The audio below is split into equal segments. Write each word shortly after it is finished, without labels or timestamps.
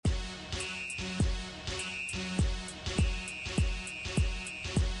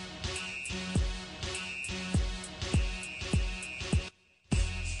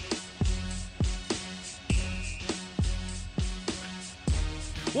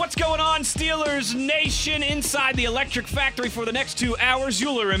What's going on, Steelers Nation? Inside the Electric Factory for the next 2 hours,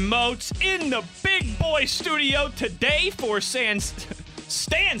 Euler and Moats in the big boy studio today for Stan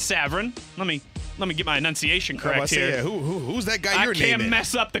Savran. Let me get my enunciation correct here. Yeah, who's that guy you're naming? I can't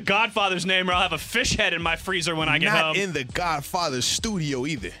mess up the Godfather's name or I'll have a fish head in my freezer when I get home. Not in the Godfather's studio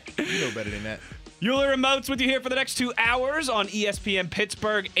either. You know better than that. Euler and Moats with you here for the next 2 hours on ESPN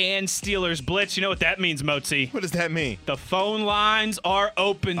Pittsburgh and Steelers Blitz. You know what that means, Moatsy? What does that mean? The phone lines are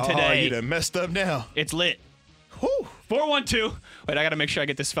open today. Oh, you done messed up now. It's lit. Whew. 412. Wait, I got to make sure I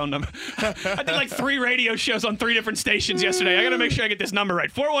get this phone number. I did like 3 radio shows on 3 different stations yesterday. I got to make sure I get this number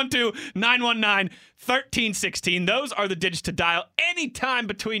right. 412-919-1316. Those are the digits to dial anytime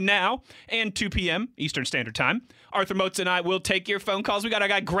between now and 2 p.m. Eastern Standard Time. Arthur Moats and I will take your phone calls. We got our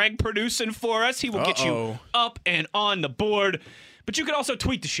guy Greg producing for us. He will get you up and on the board. But you can also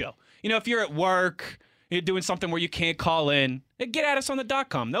tweet the show. You know, if you're at work, you're doing something where you can't call in, get at us on the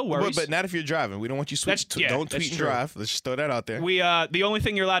 .com. No worries. But not if you're driving. We don't want you don't tweet and drive. Let's just throw that out there. We the only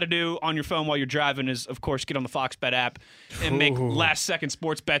thing you're allowed to do on your phone while you're driving is, of course, get on the Fox Bet app and make last-second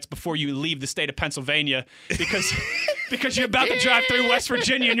sports bets before you leave the state of Pennsylvania because you're about to drive through West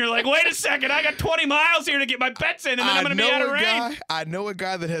Virginia and you're like, wait a second, I got 20 miles here to get my bets in and then I'm going to be out of range. I know a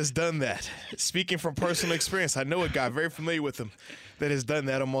guy that has done that. Speaking from personal experience, I know a guy very familiar with him that has done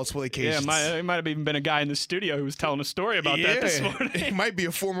that on multiple occasions. Yeah, there might have even been a guy in the studio who was telling a story about that this morning. He might be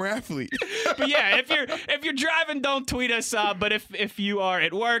a former athlete. But yeah, if you're driving, don't tweet us. But if you are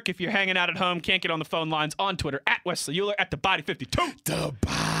at work, if you're hanging out at home, can't get on the phone lines, on Twitter, at Wesley Euler, at TheBody52. The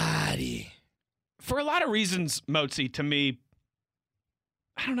Body. For a lot of reasons, Moatsy, to me,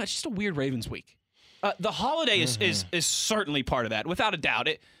 I don't know, it's just a weird Ravens week. The holiday is certainly part of that, without a doubt.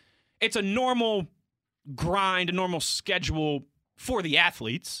 It's a normal grind, a normal schedule for the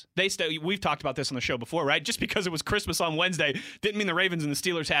athletes. We've talked about this on the show before, right? Just because it was Christmas on Wednesday didn't mean the Ravens and the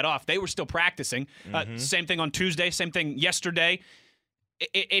Steelers had off. They were still practicing. Same thing on Tuesday, same thing yesterday.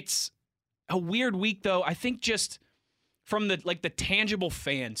 It's a weird week, though. I think just from the tangible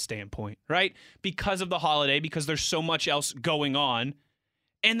fan standpoint, right? Because of the holiday, because there's so much else going on.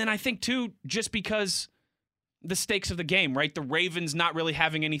 And then I think, too, just because the stakes of the game, right? The Ravens not really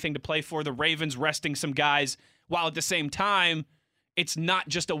having anything to play for, the Ravens resting some guys, while at the same time, it's not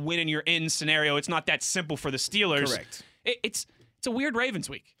just a win and you're in scenario. It's not that simple for the Steelers. Correct. It's a weird Ravens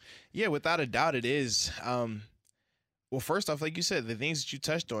week. Yeah, without a doubt it is. Well, first off, like you said, the things that you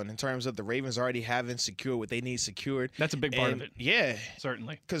touched on in terms of the Ravens already having secured what they need secured. That's a big part of it. Yeah.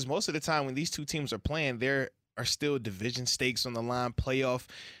 Certainly. Because most of the time when these two teams are playing, there are still division stakes on the line, playoff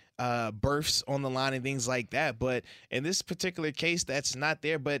berths on the line and things like that. But in this particular case, that's not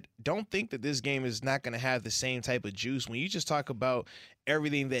there. But don't think that this game is not going to have the same type of juice when you just talk about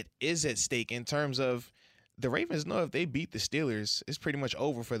everything that is at stake in terms of the Ravens know if they beat the Steelers, it's pretty much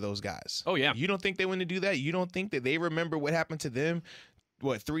over for those guys. Oh, yeah. You don't think they want to do that? You don't think that they remember what happened to them,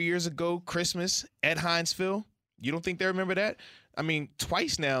 3 years ago, Christmas at Heinz Field? You don't think they remember that? I mean,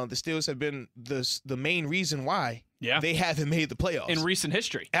 twice now the Steelers have been the main reason why they haven't made the playoffs. In recent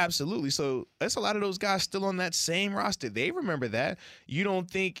history. Absolutely. So that's a lot of those guys still on that same roster. They remember that. You don't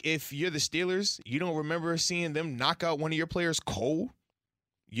think if you're the Steelers, you don't remember seeing them knock out one of your players cold?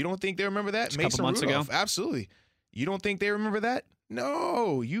 You don't think they remember that? Just a couple months ago. Absolutely. You don't think they remember that?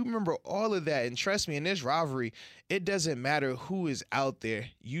 No, you remember all of that. And trust me, in this rivalry, it doesn't matter who is out there.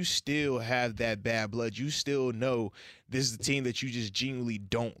 You still have that bad blood. You still know this is the team that you just genuinely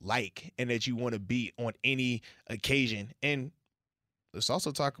don't like and that you want to beat on any occasion. And let's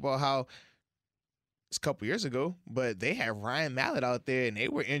also talk about how it's a couple years ago, but they had Ryan Mallett out there and they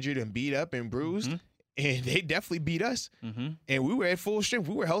were injured and beat up and bruised. And they definitely beat us. And we were at full strength.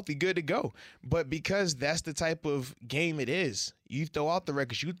 We were healthy, good to go. But because that's the type of game it is, you throw out the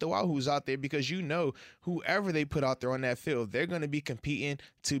records, you throw out who's out there because you know whoever they put out there on that field, they're going to be competing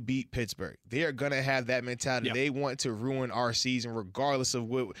to beat Pittsburgh. They are going to have that mentality. Yep. They want to ruin our season regardless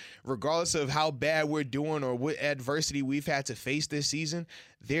of how bad we're doing or what adversity we've had to face this season.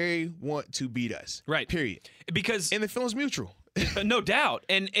 They want to beat us. Right. Period. Because and the feeling's mutual. No doubt.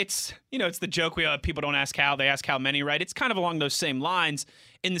 And it's the joke people don't ask how, they ask how many, right? It's kind of along those same lines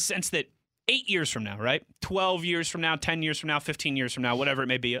in the sense that 8 years from now, right? 12 years from now, 10 years from now, 15 years from now, whatever it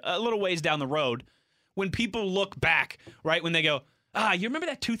may be, a little ways down the road, when people look back, right, when they go, you remember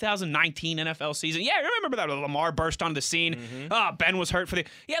that 2019 NFL season? Yeah, I remember that Lamar burst onto the scene. Ben was hurt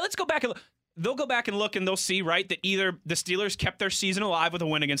yeah, let's go back and look. They'll go back and look and they'll see, right, that either the Steelers kept their season alive with a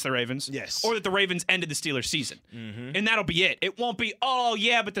win against the Ravens, yes, or that the Ravens ended the Steelers' season. And that'll be it. It won't be,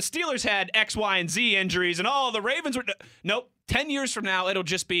 but the Steelers had X, Y, and Z injuries, and the Ravens were... Nope. 10 years from now, it'll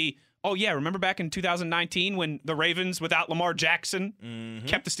just be, Oh, yeah. Remember back in 2019 when the Ravens, without Lamar Jackson,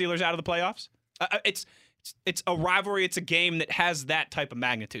 kept the Steelers out of the playoffs? It's a rivalry. It's a game that has that type of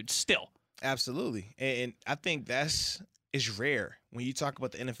magnitude still. Absolutely. And I think is rare when you talk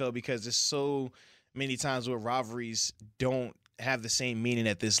about the NFL because there's so many times where rivalries don't have the same meaning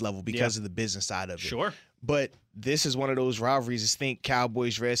at this level because of the business side of it. Sure. But this is one of those rivalries. Just think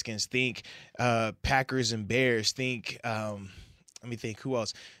Cowboys, Redskins, think Packers and Bears, think let me think who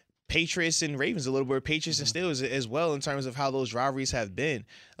else? Patriots and Ravens a little bit, Patriots and Steelers as well in terms of how those rivalries have been.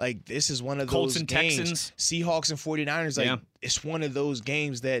 Like, this is one of Colts those and games. Texans. Seahawks and 49ers, like, Yeah. it's one of those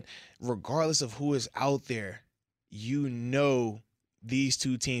games that regardless of who is out there, you know these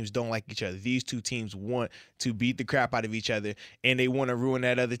two teams don't like each other. These two teams want to beat the crap out of each other, and they want to ruin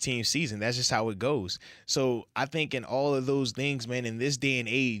that other team's season. That's just how it goes. So I think in all of those things, man, in this day and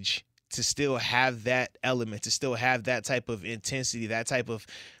age, to still have that element, to still have that type of intensity, that type of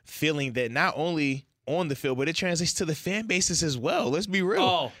feeling that not only on the field, but it translates to the fan bases as well. Let's be real.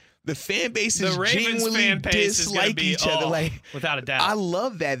 Oh, The fan bases the Ravens genuinely fan base is going to dislike be each other. Like, without a doubt. I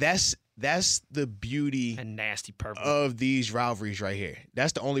love that. That's the beauty And nasty purple. of these rivalries right here.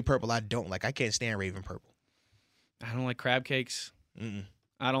 That's the only purple I don't like. I can't stand Raven purple. I don't like crab cakes. Mm-mm.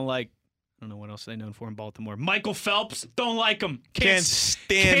 I don't know what else are they known for in Baltimore. Michael Phelps, don't like him. Can't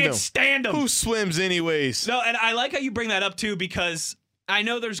stand them. Stand him. Who swims anyways? No, and I like how you bring that up too, because I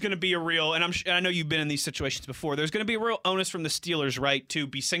know there's going to be a real, and I know you've been in these situations before. There's going to be a real onus from the Steelers, right, to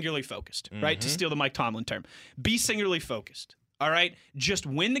be singularly focused, right, to steal the Mike Tomlin term. Be singularly focused. All right, just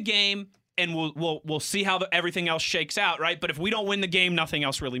win the game, and we'll see how everything else shakes out, right? But if we don't win the game, nothing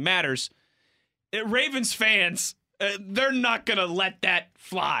else really matters. Ravens fans. They're not going to let that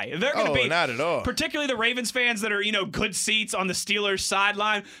fly. They're going to be not at all. Particularly the Ravens fans that are, good seats on the Steelers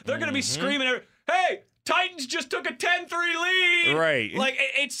sideline. They're going to be screaming, "Hey, Titans just took a 10-3 lead." Right. Like,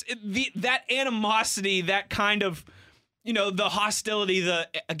 that animosity, that kind of, the hostility,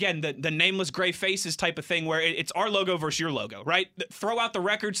 the nameless gray faces type of thing where it's our logo versus your logo, right? Throw out the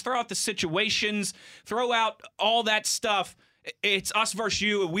records, throw out the situations, throw out all that stuff. It's us versus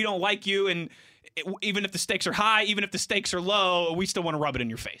you, and we don't like you, and even if the stakes are high, even if the stakes are low, we still want to rub it in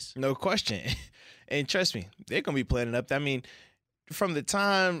your face. No question. And trust me, they're going to be planning up. I mean, from the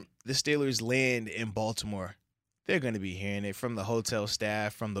time the Steelers land in Baltimore, they're going to be hearing it from the hotel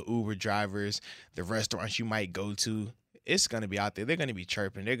staff, from the Uber drivers, the restaurants you might go to. It's going to be out there. They're going to be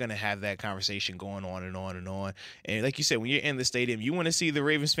chirping. They're going to have that conversation going on and on and on. And like you said, when you're in the stadium, you want to see the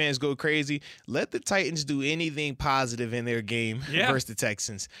Ravens fans go crazy. Let the Titans do anything positive in their game versus the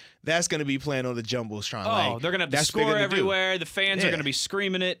Texans. That's going to be playing on the Jumbotron. Oh, they're going to have the score everywhere. The fans are going to be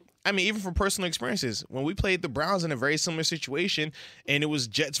screaming it. I mean, even from personal experiences, when we played the Browns in a very similar situation, and it was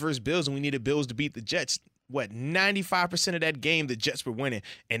Jets versus Bills, and we needed Bills to beat the Jets, 95% of that game, the Jets were winning,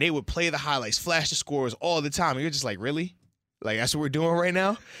 and they would play the highlights, flash the scores all the time. And you're just like, really? Like, that's what we're doing right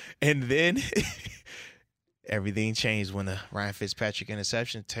now? And then everything changed when the Ryan Fitzpatrick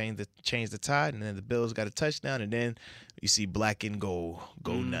interception changed the tide, and then the Bills got a touchdown, and then you see black and gold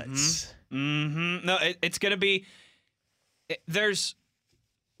go nuts. Mm-hmm. No, it's going to be there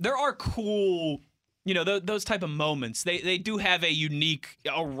are cool, those type of moments. They do have a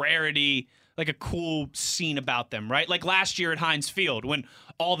rarity, like a cool scene about them, right? Like last year at Heinz Field when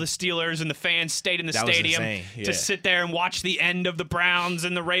all the Steelers and the fans stayed in the stadium to sit there and watch the end of the Browns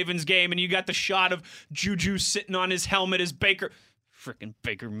and the Ravens game, and you got the shot of Juju sitting on his helmet as Freaking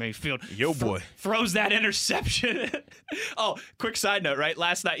Baker Mayfield. Yo, boy. Throws that interception. Oh, quick side note, right?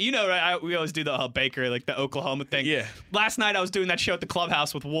 Last night, right, we always do the Baker, like the Oklahoma thing. Yeah. Last night, I was doing that show at the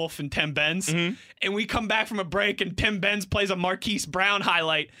clubhouse with Wolf and Tim Benz. Mm-hmm. And we come back from a break, and Tim Benz plays a Marquise Brown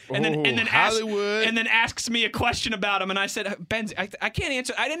highlight. And then asks me a question about him. And I said, Benz, I can't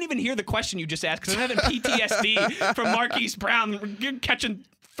answer. I didn't even hear the question you just asked because I'm having PTSD from Marquise Brown. You're catching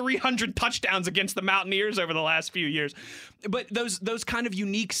 300 touchdowns against the Mountaineers over the last few years. But those kind of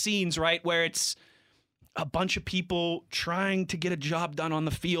unique scenes, right, where it's a bunch of people trying to get a job done on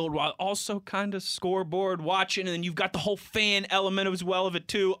the field while also kind of scoreboard watching, and then you've got the whole fan element as well of it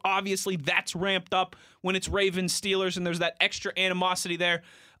too. Obviously, that's ramped up when it's Ravens Steelers, and there's that extra animosity there.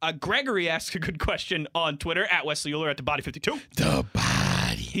 Gregory asked a good question on Twitter, at Wesley Euler, at the Body 52. The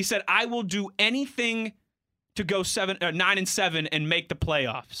Body. He said, I will do anything to go 9-7 and make the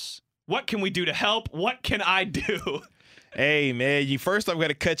playoffs. What can we do to help? What can I do? Hey, man, I've got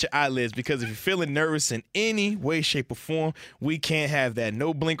to cut your eyelids because if you're feeling nervous in any way, shape, or form, we can't have that.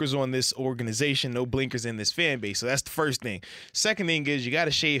 No blinkers on this organization, no blinkers in this fan base. So that's the first thing. Second thing is you got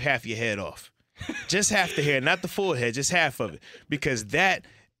to shave half your head off. Just half the hair, not the full head, just half of it. Because it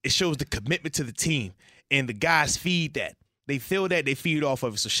shows the commitment to the team. And the guys feed that. They feel that, they feed off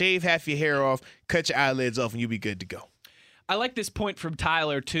of it. So shave half your hair off, cut your eyelids off, and you'll be good to go. I like this point from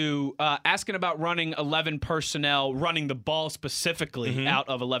Tyler, too, asking about running 11 personnel, running the ball specifically out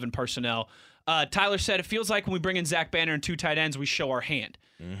of 11 personnel. Tyler said, it feels like when we bring in Zach Banner and 2 tight ends, we show our hand.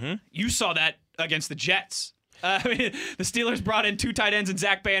 You saw that against the Jets. I mean, the Steelers brought in 2 tight ends and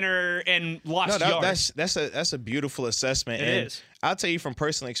Zach Banner and lost yards. That's a beautiful assessment. It is. I'll tell you from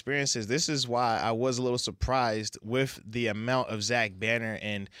personal experiences, this is why I was a little surprised with the amount of Zach Banner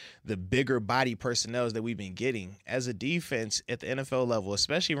and the bigger body personnel that we've been getting as a defense at the NFL level,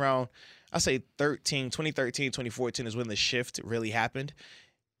 especially around, I'll say 2013, 2014 is when the shift really happened.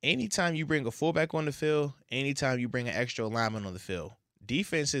 Anytime you bring a fullback on the field, anytime you bring an extra lineman on the field,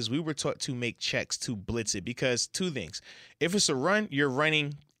 defenses, we were taught to make checks to blitz it because 2 things. If it's a run, you're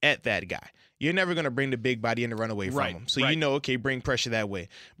running at that guy. You're never going to bring the big body in to run away from him. So you know, okay, bring pressure that way.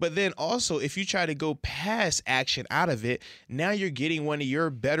 But then also, if you try to go pass action out of it, now you're getting one of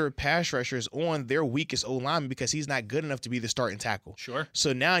your better pass rushers on their weakest O-lineman because he's not good enough to be the starting tackle. Sure.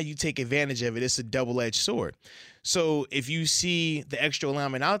 So now you take advantage of it. It's a double-edged sword. So if you see the extra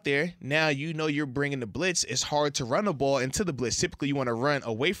lineman out there, now you know you're bringing the blitz. It's hard to run the ball into the blitz. Typically, you want to run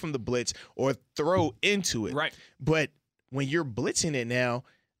away from the blitz or throw into it. Right. But when you're blitzing it now,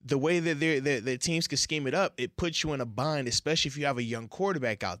 the way that the teams can scheme it up, it puts you in a bind, especially if you have a young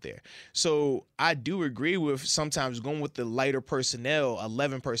quarterback out there. So I do agree with sometimes going with the lighter personnel,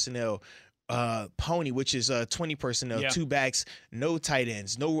 11 personnel, pony, which is 20 personnel, 2 backs, no tight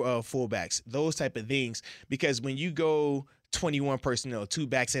ends, no fullbacks, those type of things. Because when you go 21 personnel, 2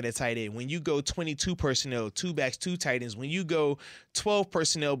 backs and a tight end. When you go 22 personnel, 2 backs, 2 tight ends. When you go 12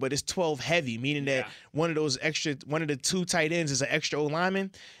 personnel, but it's 12 heavy, meaning that one of the 2 tight ends is an extra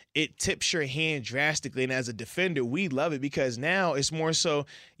O-lineman, it tips your hand drastically. And as a defender, we love it because now it's more so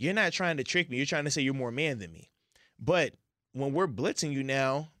you're not trying to trick me. You're trying to say you're more man than me. But when we're blitzing you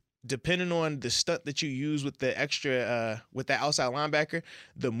now, depending on the stunt that you use with the extra, with that outside linebacker,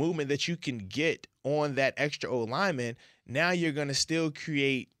 the movement that you can get on that extra O-lineman, now you're going to still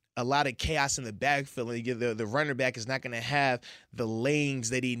create a lot of chaos in the backfield. And the runner back is not going to have the lanes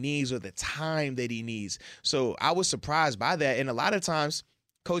that he needs or the time that he needs. So I was surprised by that. And a lot of times,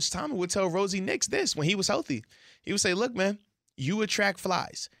 Coach Tomlin would tell Rosie Nix this when he was healthy. He would say, look, man, you attract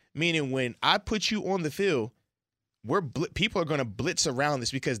flies. Meaning when I put you on the field, people are going to blitz around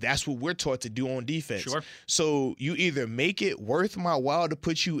this because that's what we're taught to do on defense. Sure. So you either make it worth my while to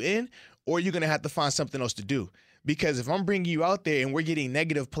put you in or you're going to have to find something else to do. Because if I'm bringing you out there and we're getting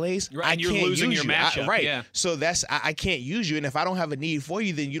negative plays, I you're can't losing use your you. matchup. Right. Yeah. So I can't use you. And if I don't have a need for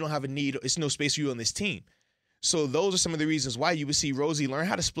you, then you don't have a need. It's no space for you on this team. So those are some of the reasons why you would see Rosie learn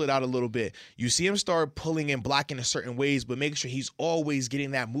how to split out a little bit. You see him start pulling and blocking in certain ways, but making sure he's always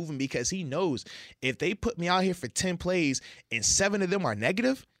getting that moving because he knows if they put me out here for 10 plays and 7 of them are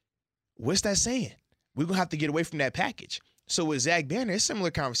negative, what's that saying? We're going to have to get away from that package. So with Zach Banner, it's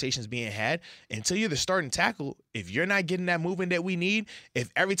similar conversations being had. Until you're the starting tackle, if you're not getting that movement that we need, if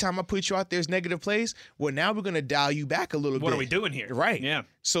every time I put you out there's negative plays, well, now we're going to dial you back a little bit. What are we doing here? Right. Yeah.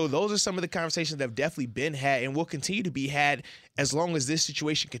 So those are some of the conversations that have definitely been had and will continue to be had as long as this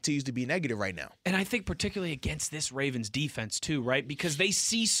situation continues to be negative right now. And I think particularly against this Ravens defense too, right? Because they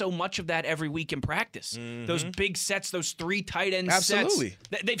see so much of that every week in practice. Those big sets, those 3 tight end Absolutely.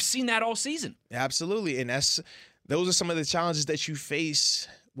 sets. They've seen that all season. Absolutely. And those are some of the challenges that you face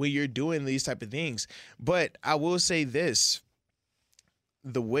when you're doing these type of things. But I will say this,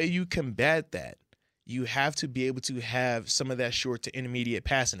 the way you combat that, you have to be able to have some of that short to intermediate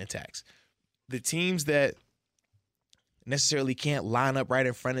passing attacks. The teams that necessarily can't line up right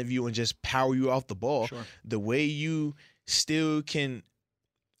in front of you and just power you off the ball, the way you still can,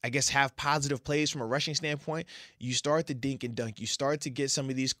 I guess, have positive plays from a rushing standpoint, you start to dink and dunk. You start to get some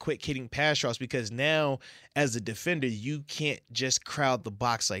of these quick hitting pass rush because now as a defender, you can't just crowd the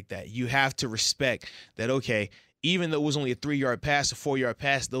box like that. You have to respect that, okay, even though it was only a 3-yard pass, a 4-yard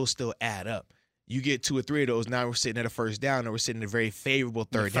pass, those still add up. You get 2 or 3 of those, now we're sitting at a first down, and we're sitting in a very favorable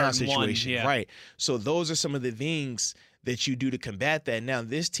third down situation. Right. So those are some of the things that you do to combat that. Now,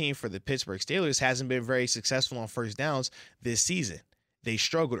 this team for the Pittsburgh Steelers hasn't been very successful on first downs this season. They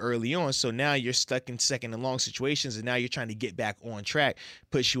struggled early on, so now you're stuck in second and long situations, and now you're trying to get back on track,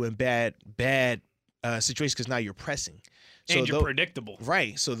 puts you in bad situations because now you're pressing. And you're predictable.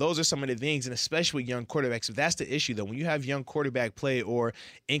 Right. So those are some of the things, and especially with young quarterbacks. If that's the issue, though, when you have young quarterback play or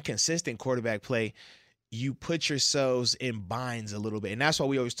inconsistent quarterback play, you put yourselves in binds a little bit. And that's why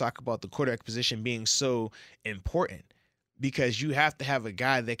we always talk about the quarterback position being so important, because you have to have a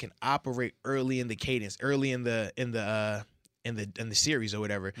guy that can operate early in the cadence, early in the in the series or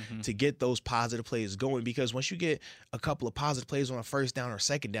whatever to get those positive plays going, because once you get a couple of positive plays on a first down or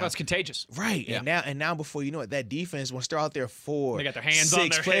second down, That's contagious. right? Yeah. And now before you know it, that defense, once they're out there for They got their hands 6 on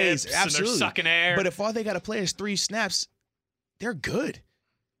their plays, hips absolutely, and they're sucking air. But if all they got to play is 3 snaps, they're good.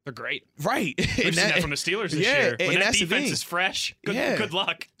 They're great. Right. We've seen that from the Steelers this year. When and that that's the defense thing. is fresh, Yeah. good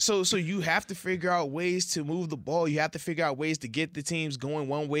luck. So you have to figure out ways to move the ball. You have to figure out ways to get the teams going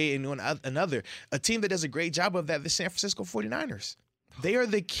one way and on another. A team that does a great job of that, the San Francisco 49ers. They are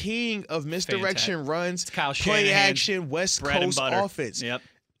the king of misdirection runs, Kyle play Shanahan's action, West bread and Coast butter. offense. Yep.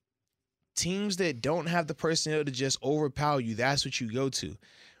 Teams that don't have the personnel to just overpower you, that's what you go to.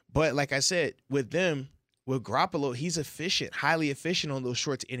 But like I said, with them, with Garoppolo, he's efficient, highly efficient on those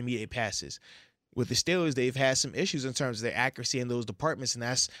short to intermediate passes. With the Steelers, they've had some issues in terms of their accuracy in those departments, and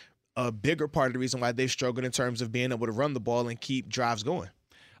that's a bigger part of the reason why they've struggled in terms of being able to run the ball and keep drives going.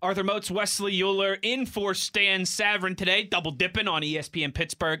 Arthur Moats, Wesley Euler in for Stan Savran today, double dipping on ESPN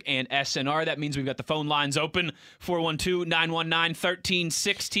Pittsburgh and SNR. That means we've got the phone lines open,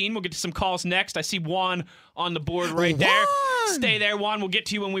 412-919-1316. We'll get to some calls next. I see Juan on the board right there. Stay there, Juan. We'll get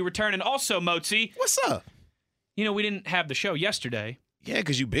to you when we return. And also, Moatsy, What's up? you know, we didn't have the show yesterday. Yeah,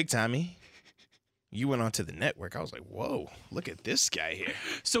 because you big time me. You went onto the network. I was like, whoa, look at this guy here.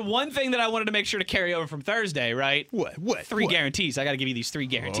 So one thing that I wanted to make sure to carry over from Thursday, right? What? 3 guarantees. I got to give you these 3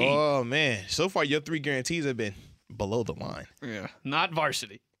 guarantees. Oh, man. So far, your 3 guarantees have been below the line. Yeah. Not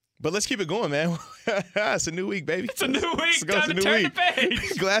varsity. But let's keep it going, man. It's a new week, baby. It's a new week. Let's go. Time It's to a new turn week. the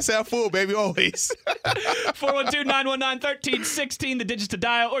page. Glass half full, baby, always. 412-919-1316, the digits to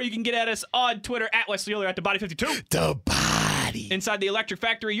dial, or you can get at us on Twitter at Wesley Euler at TheBody52. The body. Inside the Electric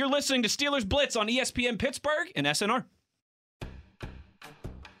Factory, you're listening to Steelers Blitz on ESPN Pittsburgh and SNR.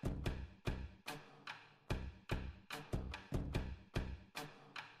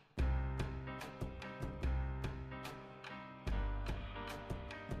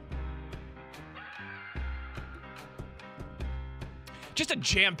 Just a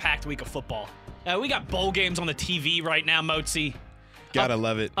jam-packed week of football. We got bowl games on the TV right now, Moatsy. Gotta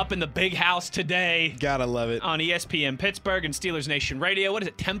love it. Up in the big house today. Gotta love it. On ESPN Pittsburgh and Steelers Nation Radio. What is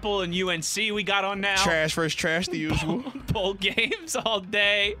it, Temple and UNC we got on now? Trash versus trash, the usual. Bowl games all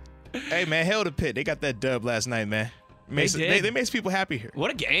day. Hey, man, hell to Pitt. They got that dub last night, man. did. They made people happy here.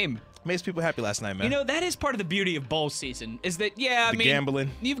 What a game. Makes people happy last night, man. You know, that is part of the beauty of bowl season, is that, yeah, I the mean,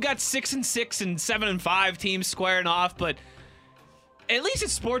 gambling. You've got 6-6 and 7-5 teams squaring off, but at least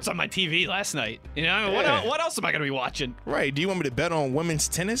it's sports on my TV last night. You know, I mean, Yeah. what else am I going to be watching? Right. Do you want me to bet on women's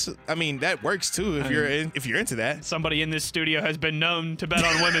tennis? I mean, that works too if you're into that. Somebody in this studio has been known to bet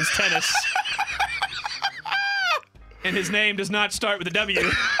on women's tennis. And his name does not start with a W.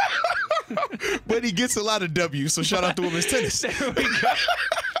 But he gets a lot of W's, so shout out to women's tennis. There we go.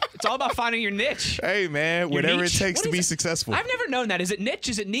 It's all about finding your niche. Hey, man, Your whatever niche? it takes What to is be it? successful. I've never known that. Is it niche?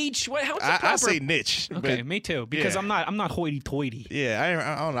 Is it niche? What's the proper? I say niche. Okay, but me too. Because yeah. I'm not hoity-toity. Yeah, I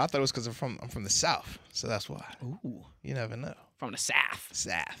don't know. I thought it was because I'm from the South, so that's why. Ooh, You never know. from the South.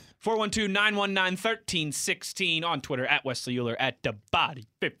 South. 412-919-1316 on Twitter at Wesley Euler at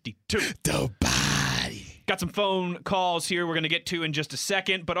TheBody52. The body. Got some phone calls here we're going to get to in just a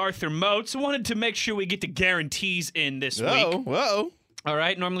second, but Arthur Moats wanted to make sure we get the guarantees in this week. Whoa. All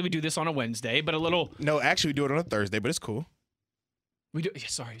right, normally we do this on a Wednesday, but a little... No, actually, we do it on a Thursday, but it's cool. We do. Yeah,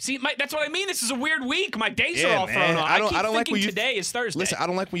 sorry. See, that's what I mean. This is a weird week. My days are Yeah, all man. thrown off. I don't keep like thinking when you- today is Thursday. Listen, I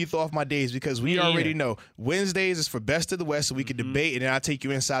don't like when you throw off my days because we Me already either. know Wednesdays is for best of the West, so we can debate, and then I'll take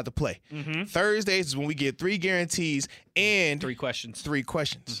you inside the play. Thursdays is when we get 3 guarantees and 3 questions. 3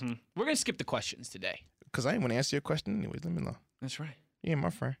 questions. We're going to skip the questions today. Because I ain't want to answer your question anyways. Let me know. That's right. You ain't my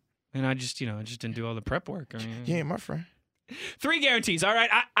friend. And I just didn't do all the prep work. I mean, You ain't my friend. 3 guarantees. All right,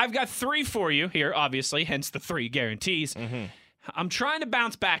 I've got 3 for you here, obviously, hence the 3 guarantees. I'm trying to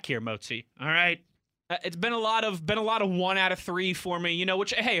bounce back here, Moatsy. All right, it's been a lot of 1 out of 3 for me. You know,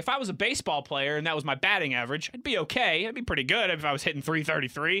 which hey, if I was a baseball player and that was my batting average, I'd be okay. I'd be pretty good if I was hitting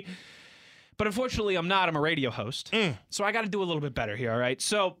 333. But unfortunately, I'm not. I'm a radio host, so I got to do a little bit better here. All right,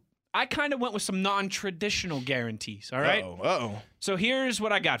 so I kind of went with some non-traditional guarantees. All right. Uh-oh. So here's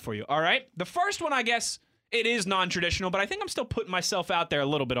what I got for you, all right? The first one, I guess, it is non-traditional, but I think I'm still putting myself out there a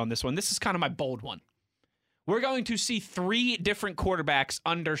little bit on this one. This is kind of my bold one. We're going to see 3 different quarterbacks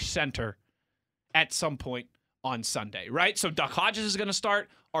under center at some point on Sunday, right? So Duck Hodges is going to start,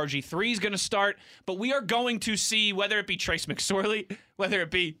 RG3 is going to start, but we are going to see, whether it be Trace McSorley, whether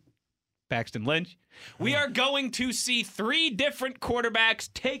it be Paxton Lynch, we are going to see 3 different quarterbacks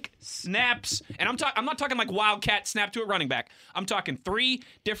take snaps. And I'm not talking like Wildcat snap to a running back. I'm talking 3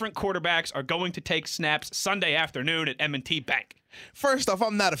 different quarterbacks are going to take snaps Sunday afternoon at M&T Bank. First off,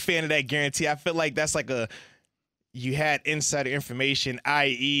 I'm not a fan of that guarantee. I feel like that's like you had insider information,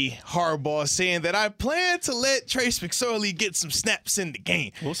 i.e. Harbaugh, saying that I plan to let Trace McSorley get some snaps in the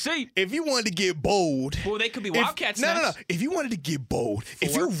game. We'll see. If you wanted to get bold. Well, they could be Wildcat snaps. No. If you wanted to get bold,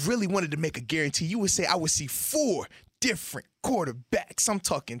 if you really wanted to make a guarantee, you would say I would see 4 different quarterbacks. I'm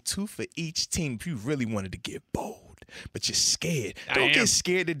talking 2 for each team if you really wanted to get bold. But you're scared. Don't get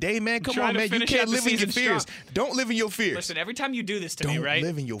scared today, man. Come on, man. You can't live in your fears. Don't live in your fears. Listen, every time you do this to me, right? Don't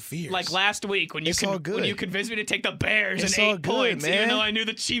live in your fears. Like last week when you convinced me to take the Bears it's and 8 all good, points, man. even though I knew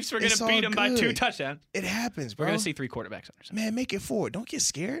the Chiefs were going to beat them by 2 touchdowns. It happens, bro. We're going to see 3 quarterbacks under center. Man, make it 4. Don't get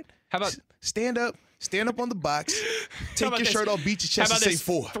scared. How about stand up on the box, take your shirt off, beat your chest, and say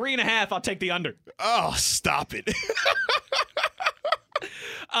 4. 3.5. I'll take the under. Oh, stop it.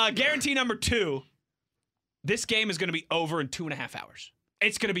 Guarantee number 2. This game is going to be over in 2.5 hours.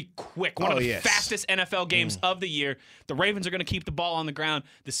 It's going to be quick. One of the fastest NFL games of the year. The Ravens are going to keep the ball on the ground.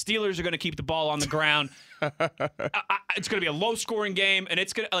 The Steelers are going to keep the ball on the ground. It's going to be a low-scoring game, and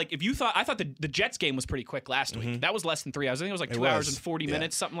it's going to I thought the Jets game was pretty quick last week. That was less than 3 hours. I think it was like 2 hours and 40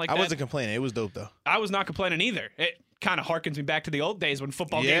 minutes, something like that. I wasn't complaining. It was dope though. I was not complaining either. It kind of harkens me back to the old days when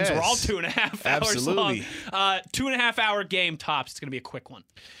football games were all 2.5 hours long. 2.5 hour game tops. It's going to be a quick one.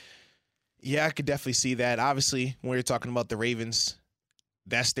 Yeah, I could definitely see that. Obviously, when you're talking about the Ravens,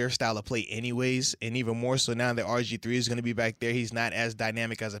 that's their style of play anyways, and even more so now that RG3 is going to be back there. He's not as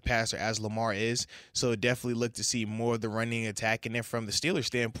dynamic as a passer as Lamar is, so definitely look to see more of the running attack. And then from the Steelers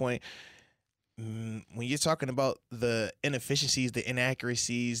standpoint, when you're talking about the inefficiencies, the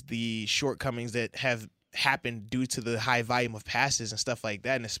inaccuracies, the shortcomings that have happened due to the high volume of passes and stuff like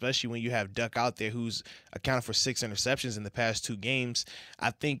that, and especially when you have Duck out there who's accounted for 6 interceptions in the past 2 games,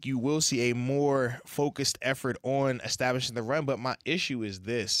 I think you will see a more focused effort on establishing the run. But my issue is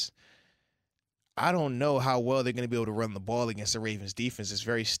this. I don't know how well they're going to be able to run the ball against the Ravens defense. It's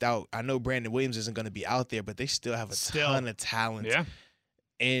very stout. I know Brandon Williams isn't going to be out there, but they still have a ton of talent. Yeah.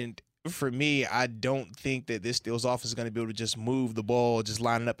 And for me, I don't think that this Steelers offense is going to be able to just move the ball, just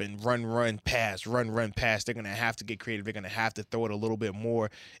line it up and run, pass. They're going to have to get creative. They're going to have to throw it a little bit more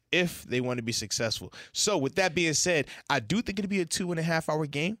if they want to be successful. So with that being said, I do think it'll be a 2.5 hour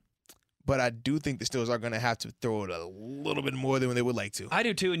game, but I do think the Steelers are going to have to throw it a little bit more than they would like to. I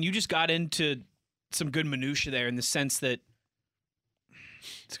do too, and you just got into some good minutia there in the sense that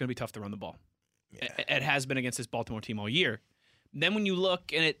it's going to be tough to run the ball. Yeah. It has been against this Baltimore team all year. Then when you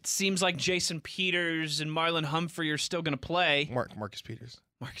look, and it seems like Jason Peters and Marlon Humphrey are still going to play. Marcus Peters.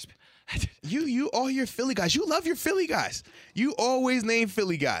 You all your Philly guys. You love your Philly guys. You always name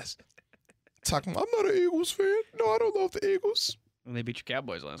Philly guys. Talking, I'm not an Eagles fan. No, I don't love the Eagles. And they beat your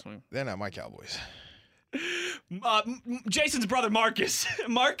Cowboys last week. They're not my Cowboys. Jason's brother Marcus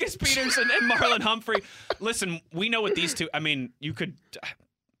Peters and Marlon Humphrey. Listen, we know what these two. I mean, you could.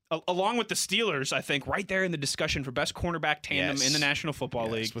 Along with the Steelers, I think, right there in the discussion for best cornerback tandem in the National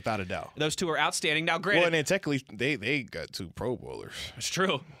Football League. Without a doubt. Those two are outstanding. Now, granted. Well, and then technically, they got 2 Pro Bowlers. It's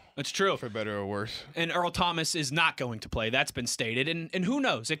true. It's true. For better or worse. And Earl Thomas is not going to play. That's been stated. And who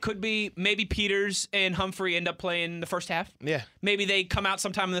knows? It could be maybe Peters and Humphrey end up playing the first half. Yeah. Maybe they come out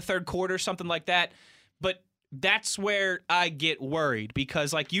sometime in the third quarter, something like that. But that's where I get worried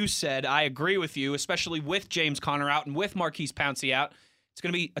because, like you said, I agree with you, especially with James Conner out and with Marquise Pouncey out. It's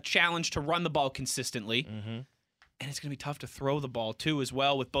going to be a challenge to run the ball consistently. Mm-hmm. And it's going to be tough to throw the ball, too, as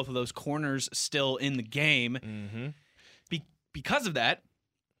well, with both of those corners still in the game. Mm-hmm. Because of that,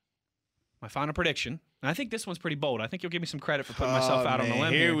 my final prediction, and I think this one's pretty bold. I think you'll give me some credit for putting myself out on the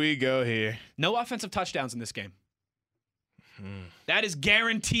limb here. Here we go here. No offensive touchdowns in this game. That is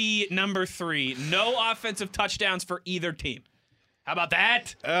guarantee number 3. No offensive touchdowns for either team. How about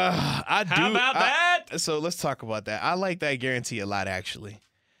that? How about that? So let's talk about that. I like that guarantee a lot, actually.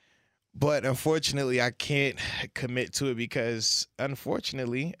 But unfortunately, I can't commit to it because,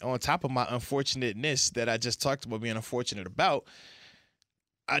 unfortunately, on top of my unfortunateness that I just talked about being unfortunate about,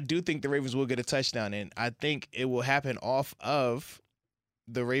 I do think the Ravens will get a touchdown. And I think it will happen off of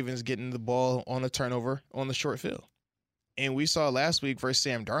the Ravens getting the ball on a turnover on the short field. And we saw last week versus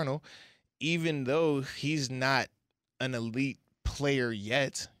Sam Darnold, even though he's not an elite player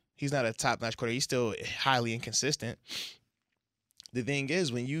yet, he's not a top-notch quarterback, he's still highly inconsistent. The thing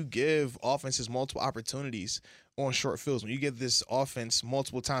is, when you give offenses multiple opportunities on short fields, when you give this offense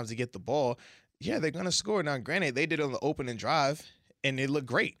multiple times to get the ball, yeah, they're going to score. Now, granted, they did it on the opening drive, and it looked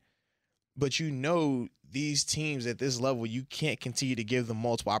great. But you know these teams at this level, you can't continue to give them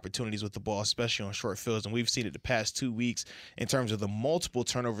multiple opportunities with the ball, especially on short fields. And we've seen it the past 2 weeks in terms of the multiple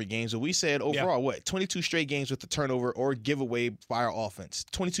turnover games. But we said overall, 22 straight games with the turnover or giveaway by our offense.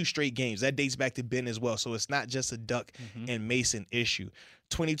 22 straight games. That dates back to Ben as well. So it's not just a Duck and Mason issue.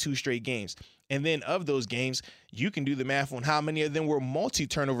 22 straight games. And then of those games, you can do the math on how many of them were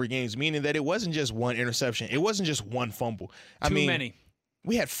multi-turnover games, meaning that it wasn't just one interception. It wasn't just one fumble. Too many.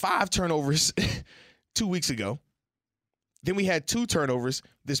 We had 5 turnovers 2 weeks ago. Then we had 2 turnovers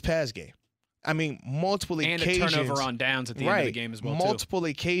this past game. I mean, multiple occasions. And a turnover on downs at the end of the game as well, multiple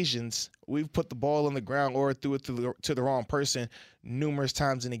occasions, we've put the ball on the ground or threw it to the wrong person numerous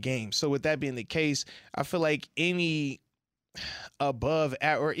times in the game. So with that being the case, I feel like any above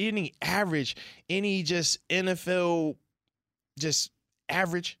or any average, any just NFL, just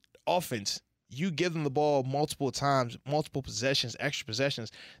average offense, you give them the ball multiple times, multiple possessions, extra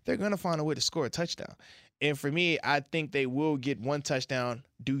possessions, they're going to find a way to score a touchdown. And for me, I think they will get 1 touchdown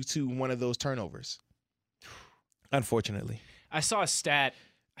due to one of those turnovers. Unfortunately. I saw a stat,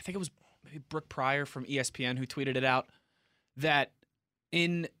 I think it was maybe Brooke Pryor from ESPN who tweeted it out, that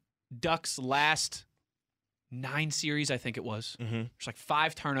in Duck's last 9 series, I think it was, there's like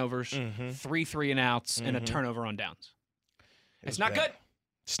 5 turnovers, 3 3-and-outs, and a turnover on downs. It's not good.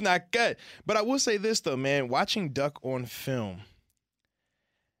 It's not good. But I will say this, though, man. Watching Duck on film,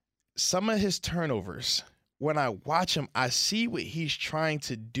 some of his turnovers, when I watch him, I see what he's trying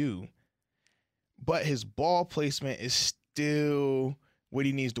to do, but his ball placement is still what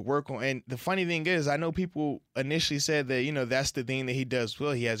he needs to work on. And the funny thing is, I know people initially said that, you know, that's the thing that he does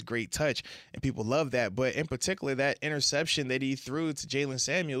well. He has great touch, and people love that. But in particular, that interception that he threw to Jalen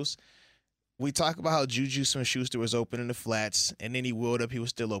Samuels, we talk about how Juju Smith-Schuster was open in the flats, and then he wheeled up. He was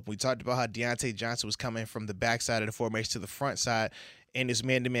still open. We talked about how Deontay Johnson was coming from the backside of the formation to the front side in his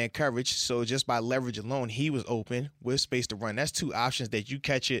man-to-man coverage. So just by leverage alone, he was open with space to run. That's 2 options that you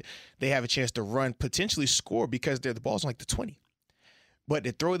catch it, they have a chance to run, potentially score because the ball's on like the 20. But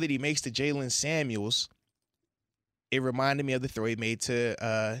the throw that he makes to Jalen Samuels, it reminded me of the throw he made to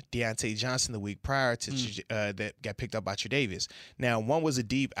Deontay Johnson the week prior to that got picked up by Tre'Davious. Now, one was a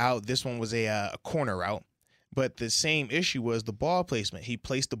deep out. This one was a corner route. But the same issue was the ball placement. He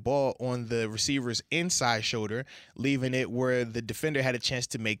placed the ball on the receiver's inside shoulder, leaving it where the defender had a chance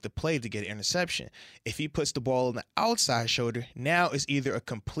to make the play to get an interception. If he puts the ball on the outside shoulder, now it's either a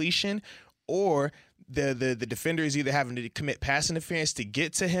completion or the defender is either having to commit pass interference to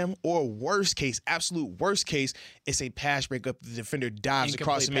get to him, or worst case, absolute worst case, it's a pass breakup. The defender dives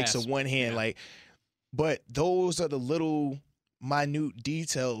across and makes a one hand But those are the little minute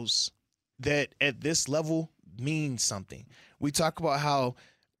details that at this level mean something. We talk about how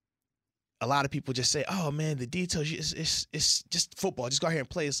a lot of people just say, oh man, the details, it's just football, just go out here and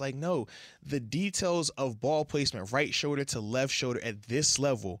play. It's like, no, the details of ball placement, right shoulder to left shoulder at this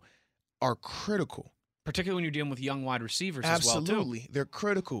level are critical. Particularly when you're dealing with young wide receivers Absolutely. As well, too. They're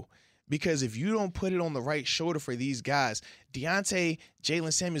critical because if you don't put it on the right shoulder for these guys, Deontay,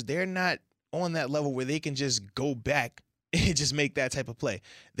 Jalen Samuels, they're not on that level where they can just go back and just make that type of play.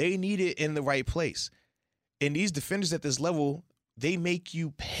 They need it in the right place. And these defenders at this level, they make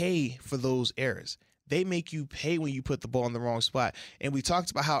you pay for those errors. They make you pay when you put the ball in the wrong spot. And we talked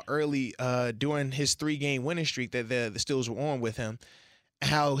about how early during his 3-game winning streak that the Steelers were on with him,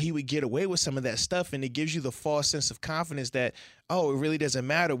 how he would get away with some of that stuff, and it gives you the false sense of confidence that, oh, it really doesn't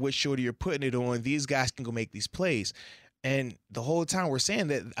matter which shoulder you're putting it on. These guys can go make these plays. And the whole time we're saying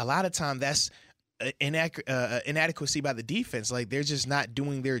that a lot of time that's inadequacy by the defense. Like, they're just not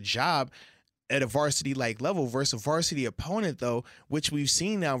doing their job at a varsity-like level versus a varsity opponent, though, which we've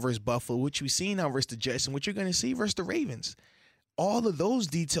seen now versus Buffalo, which we've seen now versus the Jets, and what you're going to see versus the Ravens. All of those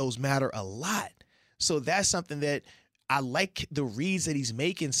details matter a lot. So that's something that I like the reads that he's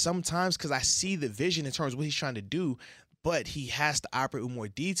making sometimes because I see the vision in terms of what he's trying to do, but he has to operate with more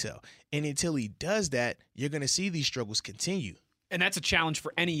detail. And until he does that, you're going to see these struggles continue. And that's a challenge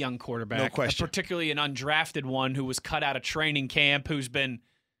for any young quarterback, no question. Particularly an undrafted one who was cut out of training camp, who's been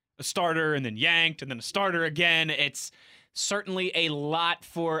a starter and then yanked and then a starter again. It's certainly a lot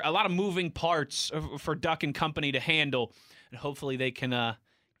of moving parts for Duck and company to handle. And hopefully they can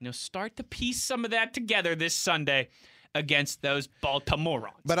start to piece some of that together this Sunday against those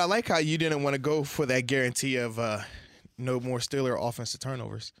Baltimoreans. But I like how you didn't want to go for that guarantee of no more Steeler offensive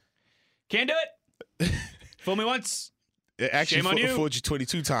turnovers. Can't do it. Fool me once. It actually shame on you. Fooled you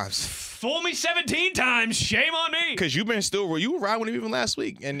 22 times. Fool me 17 times. Shame on me. Because you were riding with him even last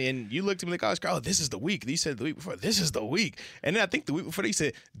week, and you looked at me like, oh, this is the week. You said the week before, this is the week. And then I think the week before, you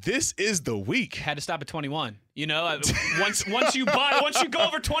said, this is the week. Had to stop at 21. You know, once you go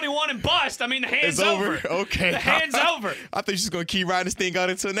over 21 and bust, I mean, the hand's It's over. Okay. The hand's over. I thought you were just going to keep riding this thing out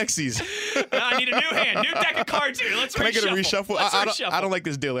until next season. I need a new hand, new deck of cards here. Let's Can reshuffle. I get a reshuffle? Let's reshuffle. I don't like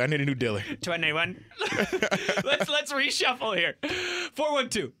this dealer. I need a new dealer. 21. let's reshuffle here.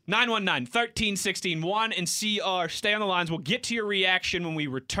 412-919-1316-1 and CR. Stay on the lines. We'll get to your reaction when we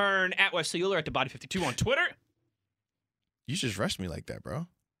return at Wesley Euler at the Body 52 on Twitter. You just rushed me like that, bro.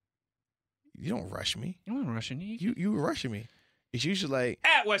 You don't rush me. I'm not rushing you. You were rushing me. It's usually like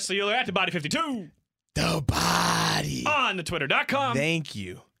At Wesley Euler at the Body 52 the body. on the Twitter.com. Thank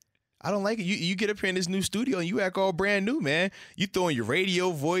you. I don't like it. You get up here in this new studio and you act all brand new, man. You throwing your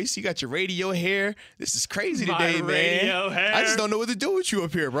radio voice. You got your radio hair. This is crazy today, man. Radio hair. I just don't know what to do with you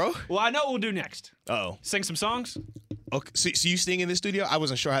up here, bro. Well, I know what we'll do next. Uh-oh. Sing some songs. Okay. So you sing in the studio? I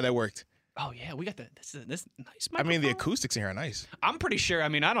wasn't sure how that worked. Oh yeah, we got this nice microphone. I mean, the acoustics in here are nice. I'm pretty sure. I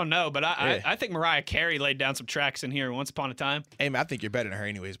mean, I don't know, but I think Mariah Carey laid down some tracks in here once upon a time. Hey, man, I think you're better than her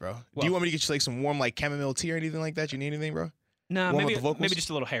anyways, bro. Well, do you want me to get you like some warm like chamomile tea or anything like that? You need anything, bro? No, Warm up the vocals? maybe just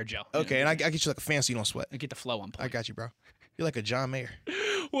a little hair gel. Okay, and I get you like a fan so you don't sweat. I get the flow on point. I got you, bro. You're like a John Mayer.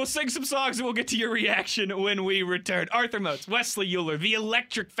 We'll sing some songs and we'll get to your reaction when we return. Arthur Moats, Wesley Euler, The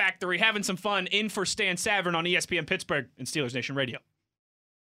Electric Factory, having some fun in for Stan Savran on ESPN Pittsburgh and Steelers Nation Radio.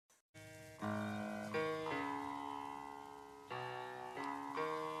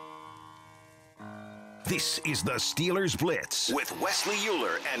 This is the Steelers Blitz with Wesley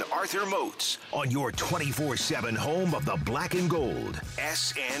Euler and Arthur Moats on your 24/7 home of the black and gold,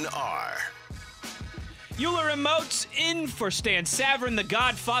 SNR. Euler and Moats in for Stan Savran, the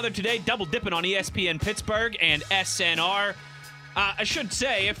Godfather today, double dipping on ESPN Pittsburgh and SNR. I should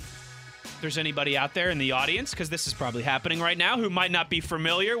say, if there's anybody out there in the audience, because this is probably happening right now, who might not be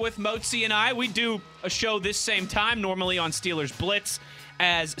familiar with Moatsy and I, we do a show this same time, normally on Steelers Blitz,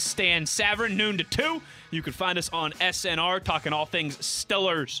 as Stan Savran, noon to 2. You can find us on SNR, talking all things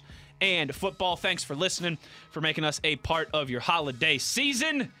Steelers and football. Thanks for listening, for making us a part of your holiday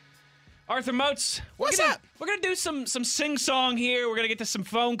season. Arthur Moats, What's up? We're going to do some sing-song here. We're going to get to some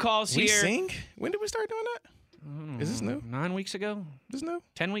phone calls We here. sing? When did we start doing that? Is this new? 9 weeks ago? This new?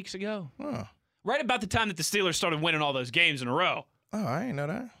 10 weeks ago? Oh. Right about the time that the Steelers started winning all those games in a row. Oh, I didn't know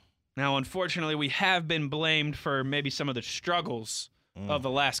that. Now, unfortunately, we have been blamed for maybe some of the struggles of the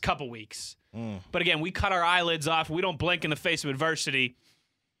last couple weeks. But again, we cut our eyelids off. We don't blink in the face of adversity.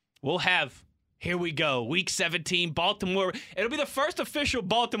 We'll have, here we go, Week 17, Baltimore. It'll be the first official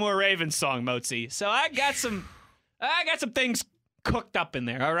Baltimore Ravens song, Moatsy. So I got some things cooked up in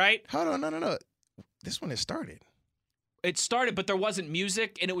there, all right? Hold on, no. This one has started. It started, but there wasn't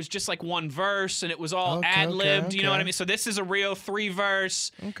music, and it was just like one verse, and it was all Okay, ad-libbed, you know what I okay. mean? So this is a real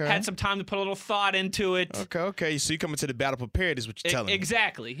 3-verse. Okay. Had some time to put a little thought into it. Okay. So you coming to the battle prepared is what you're telling me.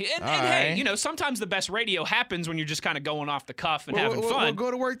 Exactly. And All hey, right. you know, sometimes the best radio happens when you're just kind of going off the cuff and having fun. We'll go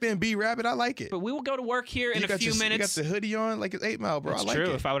to work then, B-Rabbit. I like it. But we will go to work here in You a got few minutes. You got the hoodie on like it's 8 Mile, bro. That's I like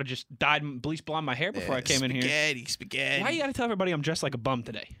true. it. If I would have just dyed bleach blonde my hair before I came in here. Spaghetti. Why you got to tell everybody I'm dressed like a bum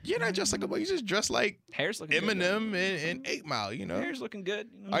today? You're not just like a boy. You just dress like Hair's looking good. Eminem and 8 Mile, you know? Hair's looking good.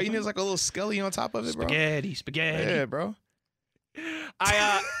 You know what All I'm you need saying? is like a little skelly on top of it, bro. Spaghetti. Yeah, bro.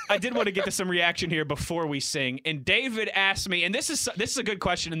 I did want to get to some reaction here before we sing, and David asked me, and this is a good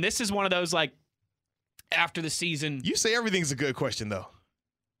question, and this is one of those like after the season, You say everything's a good question, though.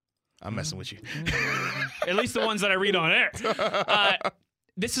 I'm messing with you. at least the ones that I read on air.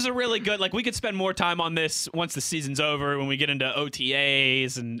 This is a really good, like we could spend more time on this once the season's over when we get into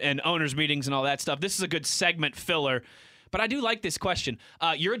OTAs and owners meetings and all that stuff. This is a good segment filler. But I do like this question.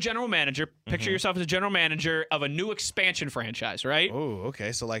 You're a general manager. Picture yourself as a general manager of a new expansion franchise, right? Oh,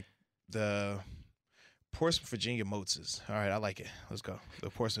 okay. So like the Portsmouth, Virginia Moatses. All right, I like it. Let's go. The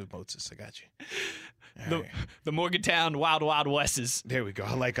Portsmouth Moatses. I got you. All right. The Morgantown Wild Wild Wesses. There we go.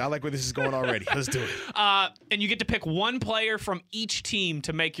 I like where this is going already. Let's do it. And you get to pick one player from each team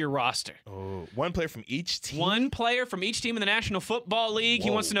to make your roster. Oh, one player from each team. One player from each team in the National Football League. He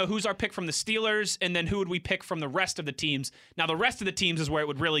Whoa. wants to know who's our pick from the Steelers, and then who would we pick from the rest of the teams. Now, the rest of the teams is where it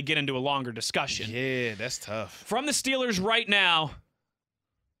would really get into a longer discussion. Yeah, that's tough. From the Steelers right now,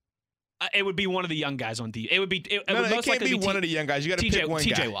 it would be one of the young guys on D. It would be. It No, would it most can't likely be one of the young guys. You got to pick one guy.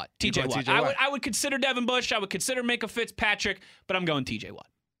 TJ Watt. You TJ going Watt. TJ Watt. I would consider Devin Bush. I would consider Minka Fitzpatrick, but I'm going TJ Watt.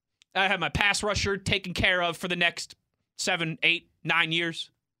 I have my pass rusher taken care of for the next 7, 8, 9 years.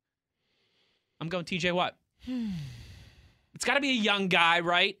 I'm going TJ Watt. It's got to be a young guy,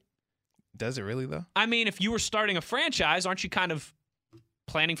 right? Does it really though? I mean, if you were starting a franchise, aren't you kind of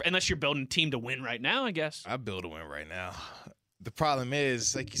planning for, unless you're building a team to win right now, I guess. I build a win right now. The problem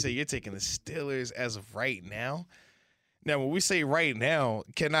is, like you say, you're taking the Steelers as of right now. Now, when we say right now,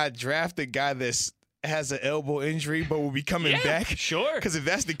 can I draft a guy that's has an elbow injury but will be coming back? Sure. Because if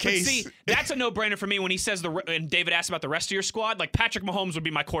that's the But case, see, that's a no-brainer for me when he says and David asked about the rest of your squad. Like Patrick Mahomes would be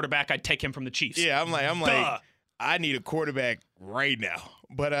my quarterback. I'd take him from the Chiefs. yeah, I'm like, I need a quarterback right now.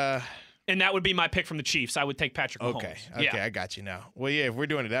 But and that would be my pick from the Chiefs. I would take Patrick Mahomes. okay, Yeah, I got you now. Well, yeah, if we're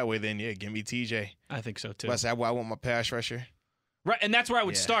doing it that way, then yeah, give me TJ. I think so too. But I want my pass rusher. Right, and that's where I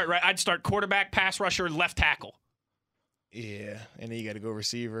would start. Right, I'd start quarterback, pass rusher, left tackle. Yeah, and then you got to go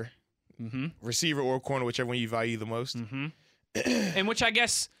receiver. Mm-hmm. Receiver or corner, whichever one you value the most. Mm-hmm. And which I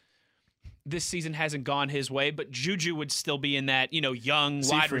guess this season hasn't gone his way, but Juju would still be in that, young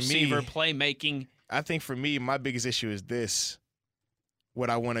wide receiver playmaking. I think for me, my biggest issue is this: would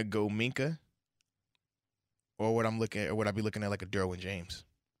I want to go Minka, or would I be looking at like a Derwin James?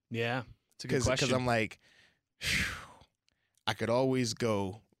 Yeah, it's a good question. Because I'm like, I could always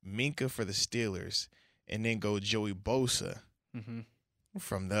go Minka for the Steelers, and then go Joey Bosa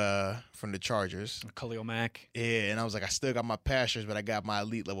from the Chargers. Khalil Mack. Yeah, and I was like, I still got my passers, but I got my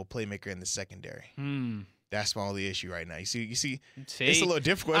elite level playmaker in the secondary. That's my only issue right now. You see, it's a little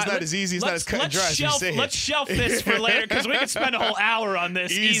difficult. It's not as easy. It's not as cut and dry as you say. Let's shelf this for later because we could spend a whole hour on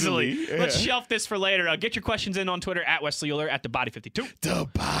this easily. Yeah. Let's shelf this for later. Get your questions in on Twitter at Wesley Euler at TheBody52. The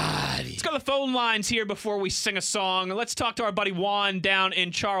Body. Let's go to the phone lines here before we sing a song. Let's talk to our buddy Juan down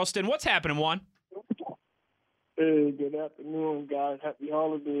in Charleston. What's happening, Juan? Hey, good afternoon, guys. Happy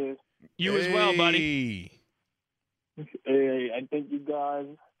holidays. You as well, buddy. Hey, I think you guys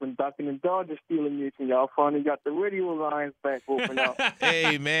been back in the Dodger Steelers meeting. Y'all finally got the radio lines back open up.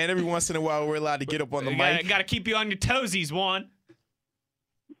 Hey, man, every once in a while we're allowed to get up on the mic. Got to keep you on your toesies, Juan.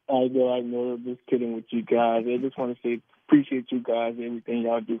 I know. Just kidding with you guys. I just want to say appreciate you guys, everything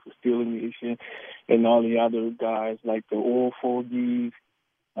y'all do for Steelers Nation, and all the other guys like the Old Fogies,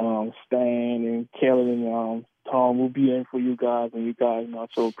 Stan and Kelly and Tom will be in for you guys, and you guys know.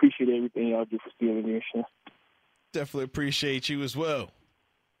 So appreciate everything y'all do for Steelers Nation. Definitely appreciate you as well.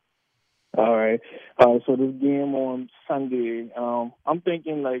 All right. So this game on Sunday, I'm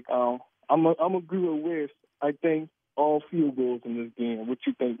thinking I'm agree with Wes. I think all field goals in this game. What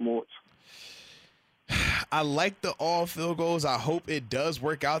you think, Mortz? I like the all field goals. I hope it does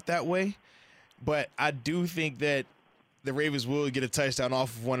work out that way, but I do think that the Ravens will get a touchdown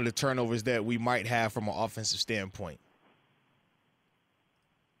off of one of the turnovers that we might have from an offensive standpoint.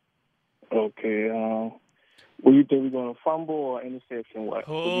 Okay. What do you think, we're going to fumble or interception?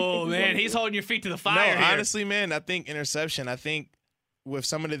 Oh, man, he's holding your feet to the fire here. Honestly, man, I think interception. I think with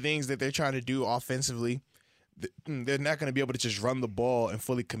some of the things that they're trying to do offensively, they're not going to be able to just run the ball and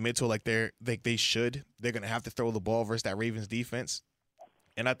fully commit to it like they should. They're going to have to throw the ball versus that Ravens defense.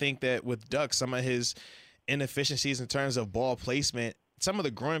 And I think that with Duck, some of his inefficiencies in terms of ball placement, some of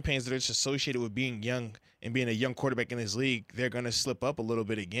the growing pains that are just associated with being young and being a young quarterback in this league, they're going to slip up a little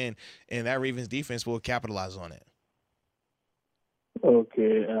bit again, and that Ravens defense will capitalize on it.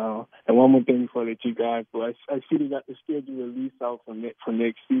 Okay. And one more thing before I let you guys go. I see they got the schedule released out for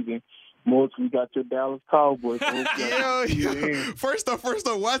next season. Most we got your Dallas Cowboys. First off, why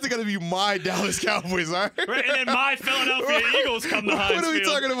is it going to be my Dallas Cowboys, all right? Right, and then my Philadelphia Eagles come to Heinz What are we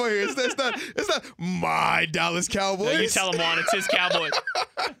Field. talking about here? It's not my Dallas Cowboys. No, you tell him, Juan. It's his Cowboys.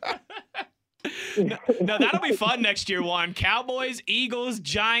 No, that'll be fun next year, Juan. Cowboys, Eagles,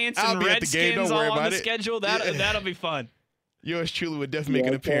 Giants, I'll and be at the game. Redskins Don't worry all on about the it. schedule. That'll be fun. Yours truly would definitely make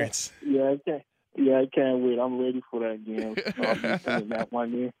an appearance. I can't wait. I'm ready for that game. I'll be sending that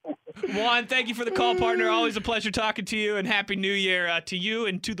one in. Juan, thank you for the call, partner. Always a pleasure talking to you, and Happy New Year to you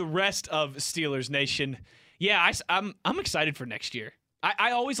and to the rest of Steelers Nation. Yeah, I'm excited for next year.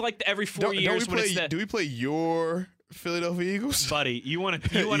 I always like the every 4 years when it's do we play your Philadelphia Eagles? Buddy, you want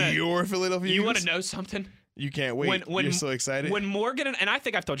to your Philadelphia Eagles? You want to know something? You can't wait. You're so excited. When Morgan, and I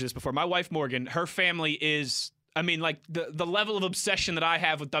think I've told you this before, my wife Morgan, her family is, I mean, like the level of obsession that I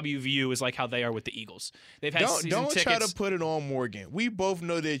have with WVU is like how they are with the Eagles. They've had season tickets. Don't try to put it on Morgan. We both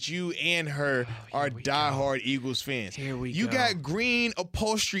know that you and her are diehard Eagles fans. Here we go. You got green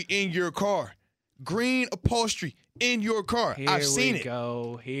upholstery in your car. Green upholstery in your car. I've seen it.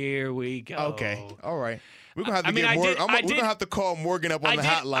 Here we go. Okay. All right. We're gonna have to we're gonna have to call Morgan up on the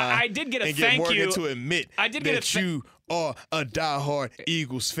hotline. I did get a and thank get Morgan you to admit that you are a diehard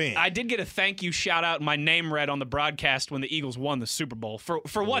Eagles fan. I did get a thank you shout out, my name read on the broadcast when the Eagles won the Super Bowl. For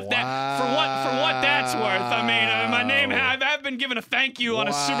what that's worth. I mean, my name I've been given a thank you on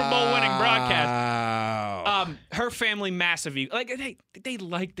a Super Bowl winning broadcast. Her family massive Eagles. Like they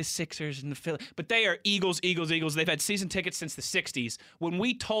like the Sixers and the Phillies, but they are Eagles. They've had season tickets since the 60s. When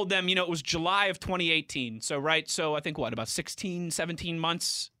we told them, it was July of 2018. So I think about 16, 17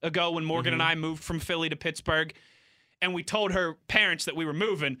 months ago when Morgan and I moved from Philly to Pittsburgh. And we told her parents that we were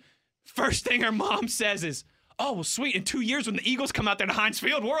moving, First thing her mom says is, "Oh, well, sweet. In 2 years when the Eagles come out there to Heinz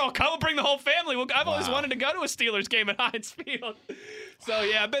Field, we'll bring the whole family. I've always wanted to go to a Steelers game at Heinz Field." So,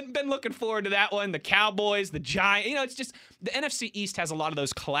 yeah, I've been looking forward to that one. The Cowboys, the Giants. It's just the NFC East has a lot of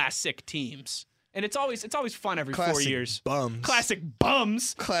those classic teams. And it's always fun every 4 years. Bums. Classic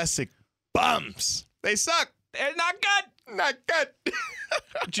bums. Classic bums. They suck. They're not good. Not good.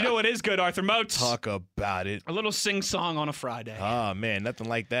 But you know what is good, Arthur Motes? Talk about it. A little sing-song on a Friday. Oh, man, nothing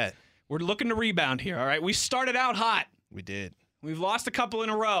like that. We're looking to rebound here, all right? We started out hot. We did. We've lost a couple in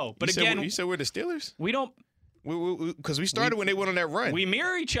a row. But you said we're the Steelers? we don't. Because we started when they went on that run. We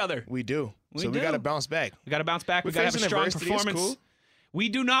mirror each other. We do. We We do. got to bounce back. We got to bounce back. We're We got to have a facing strong adversity. It's performance. cool. We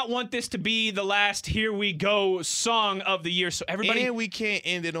do not want this to be the last Here We Go song of the year. So everybody, And we can't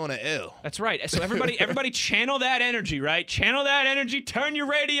end it on an L. that's right. So everybody channel that energy, right? Channel that energy. Turn your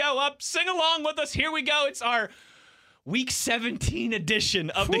radio up. Sing along with us. Here we go. It's our Week 17 edition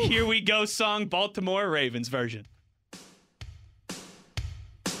of the Here We Go song, Baltimore Ravens version.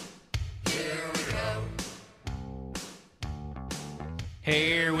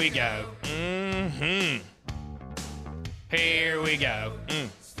 Here we go. Mm-hmm. Here we go.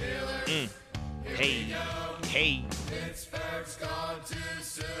 Hey. Hey.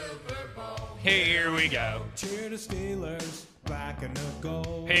 Here we go. Cheer the Steelers, black and the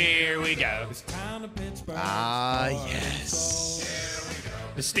gold. Here we go. It's time to Pittsburgh. Ah, yes.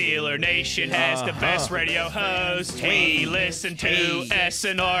 The Steeler Nation has the best radio host. We listen to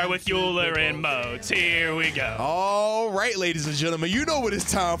SNR with Euler and Motes. Here we go. All right, ladies and gentlemen, you know what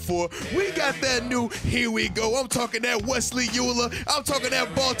it's time for. We got that new Here We Go. I'm talking that Wesley Euler. I'm talking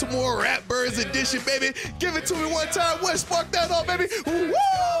that Baltimore Ratbirds edition, baby. Give it to me one time. Wes, spark that up, baby. Woo!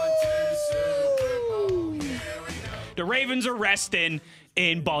 The Ravens are resting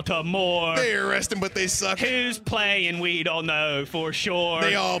in Baltimore. They're resting, but they suck. Who's playing? We don't know for sure.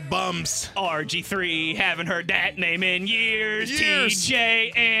 They all bums. RG3, haven't heard that name in years. Years.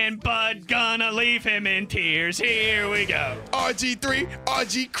 TJ and Bud gonna leave him in tears. Here we go. RG3,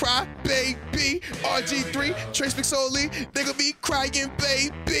 RG cry, baby. RG3, Trace McSorley, they gonna be crying,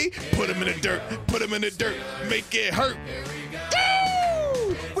 baby. Put him in the dirt, put him in the dirt, make it hurt.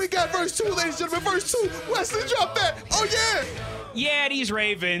 Woo! We got verse 2, ladies and gentlemen, verse 2. Wesley, drop that. Oh, yeah. Yeah, these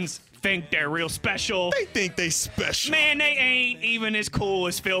Ravens think they're real special. They think they special. Man, they ain't even as cool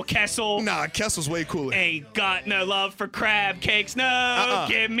as Phil Kessel. Nah, Kessel's way cooler. Ain't got no love for crab cakes, no.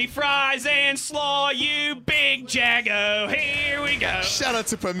 Give me fries and slaw, you big Jago. Here we go. Shout out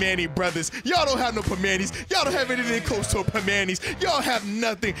to Permani brothers. Y'all don't have no Permanis. Y'all don't have anything close to a Permanis. Y'all have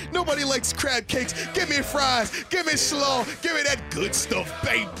nothing. Nobody likes crab cakes. Give me fries. Give me slaw. Give me that good stuff,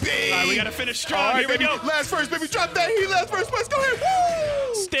 baby. All right, we got to finish strong. All right, Here we baby. go. Last verse, baby. Drop that heat. Last verse. Let's go ahead.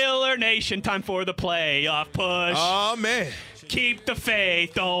 Woo! Steeler Nation, time for the playoff push. Oh, man. Keep the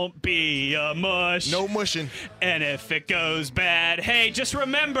faith, don't be a mush. No mushing. And if it goes bad, hey, just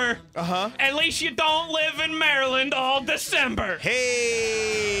remember, at least you don't live in Maryland all December.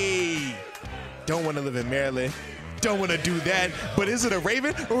 Hey. Don't want to live in Maryland. Don't want to do that. But is it a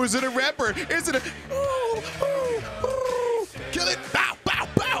Raven or is it a rapper? Is it a... Kill it. Bow, bow,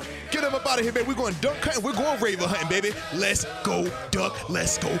 bow. Get him up out of here, baby. We're going duck hunting. We're going Raven hunting, baby. Let's go duck.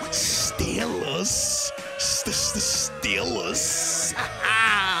 Let's go Steelers. Steelers.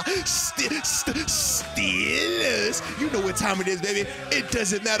 Steelers. You know what time it is, baby. It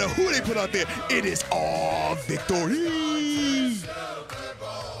doesn't matter who they put out there. It is all victory.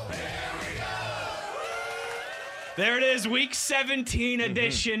 There it is, Week 17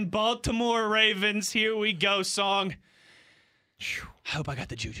 edition, Baltimore Ravens. Here we go song. I hope I got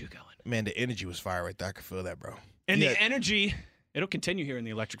the juju going. Man, the energy was fire right there. I could feel that, bro. And the energy, it'll continue here in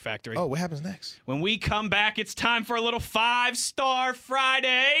the Electric Factory. Oh, what happens next? When we come back, it's time for a little 5-Star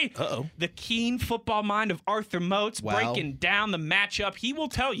Friday. Uh-oh. The keen football mind of Arthur Motes Wow. breaking down the matchup. He will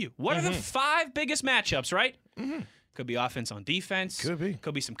tell you what are the 5 biggest matchups, right? Could be offense on defense. Could be.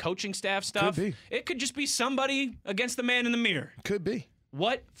 Could be some coaching staff stuff. Could be. It could just be somebody against the man in the mirror. Could be.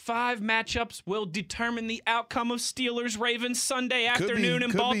 What 5 matchups will determine the outcome of Steelers-Ravens Sunday Could be. afternoon in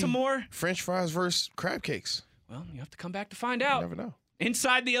Could be. Baltimore? French fries versus crab cakes. Well, you have to come back to find You out. never know.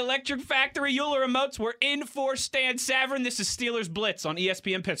 Inside the Electric Factory, Euler and Motes, we're in for Stan Savran. This is Steelers Blitz on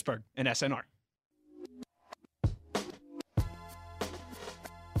ESPN Pittsburgh and SNR.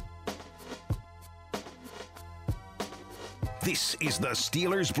 This is the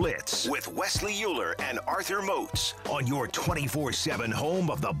Steelers Blitz with Wesley Euler and Arthur Motes on your 24/7 home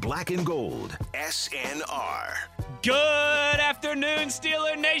of the black and gold, SNR. Good afternoon,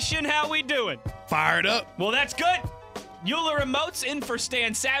 Steeler Nation. How we doing? Fired up. Well, that's good. Euler and Moats in for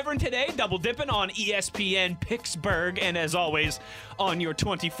Stan Savran today, double dipping on ESPN Pittsburgh, and as always, on your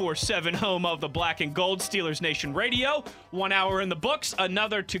 24/7 home of the Black and Gold Steelers Nation Radio. 1 hour in the books,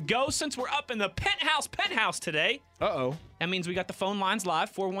 another to go. Since we're up in the penthouse today, that means we got the phone lines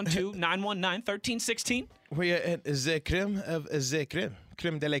live, 412-919-1316. We are at the creme of the creme.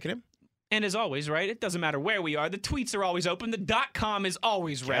 Creme de la creme. And as always, right, it doesn't matter where we are. The tweets are always open. The .com is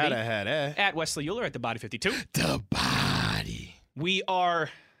always ready. Gotta have that. At Wesley Euler at the Body 52. The body. We are,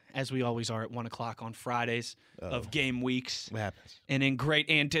 as we always are, at 1 o'clock on Fridays of game weeks. What happens? And in great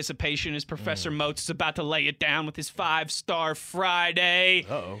anticipation as Professor Moats is about to lay it down with his 5-Star Friday.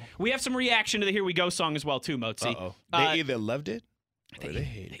 We have some reaction to the Here We Go song as well, too, Moatsy. They either loved it or they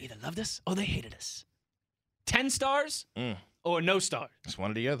hated it. They either loved us or they hated us. 10 stars or no stars. It's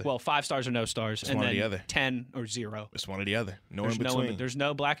one or the other. Well, 5 stars or no stars. And one or then the other. 10 or 0. It's one or the other. No There's in between. there's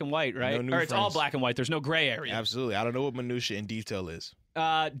no black and white, right? No new or it's all friends. black and white. There's no gray area. Absolutely. I don't know what minutia and detail is.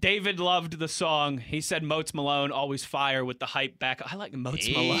 David loved the song. He said Moats Malone always fire with the hype back. I like Moats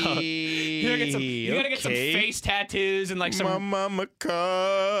Malone. You gotta get some face tattoos and like some. My mama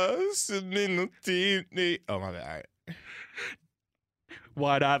cussing in the TV. Oh, my bad. All right.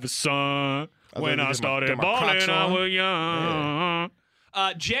 Why'd I have a son? When I started balling, I was young.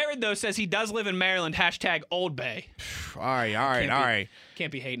 Jared, though, says he does live in Maryland. # Old Bay. All right.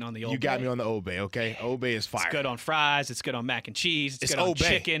 Can't be hating on the Old Bay. You got me on the Old Bay, okay? Old Bay is fire. It's good on fries. It's good on mac and cheese. It's good on Old Bay.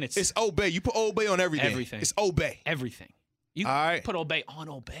 chicken. It's Old Bay. You put Old Bay on everything. Everything. It's Old Bay. Everything. You All right. put Old Bay on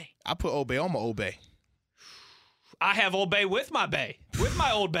Old Bay. I put Old Bay on my Old Bay. I have Old Bay with my Bay. With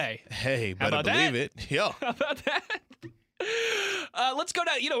my Old Bay. Hey, How better about believe that? it. Yo. How about that? Let's go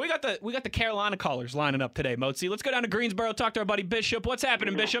down. You know, we got the Carolina callers lining up today, Moatsy. Let's go down to Greensboro, talk to our buddy Bishop. What's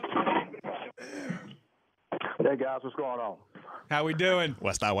happening, Bishop? Hey guys, what's going on? How we doing?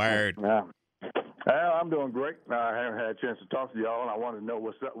 What's that word? Yeah, I'm doing great. I haven't had a chance to talk to y'all, and I want to know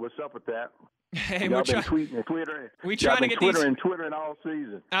what's up with that. Hey, Y'all we're been trying. tweeting and twittering. We trying to get these. Twittering all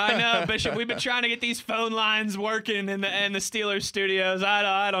season. I know, Bishop. We've been trying to get these phone lines working in the Steelers studios.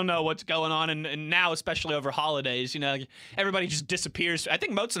 I don't know what's going on, and now especially over holidays, you know, everybody just disappears. I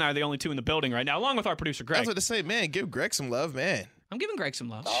think Moats and I are the only two in the building right now, along with our producer Greg. I was about to say, man, give Greg some love, man. I'm giving Greg some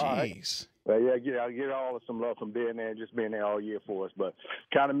love. Jeez. Well, yeah, I get all of some love from being there and just being there all year for us. But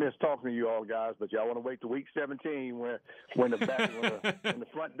kind of miss talking to you all guys. But y'all want to wait till week 17 when the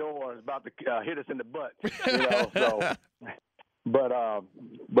front door is about to hit us in the butt. You know, so. But as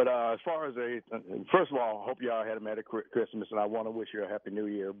far as first of all, I hope y'all had a Merry Christmas, and I want to wish you a Happy New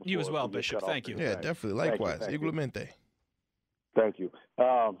Year. You as well, Bishop. Thank you. Yeah, definitely. Likewise. Thank you. Igualmente. Thank you.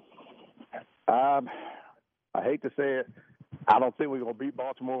 I hate to say it. I don't think we're going to beat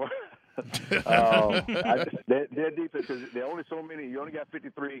Baltimore. Their defense is there only so many. You only got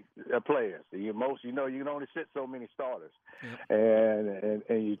 53 players. You can only sit so many starters, and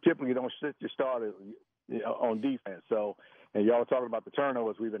you typically don't sit your starters on defense. So, and y'all are talking about the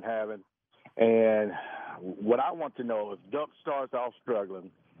turnovers we've been having, and what I want to know, if Duck starts off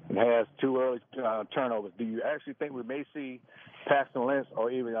struggling and has 2 early turnovers, do you actually think we may see Paxton Lynch or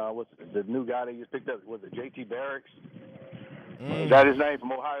even what's the new guy that you picked up? Was it J.T. Barracks? Is that his name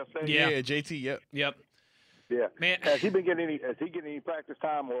from Ohio State? Yeah, JT. Yep. Yeah. Man, has he getting any practice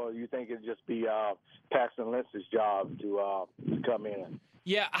time, or you think it'd just be Paxton Lynch's job to come in?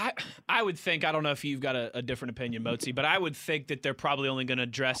 Yeah, I would think, I don't know if you've got a different opinion, Moatsy, but I would think that they're probably only going to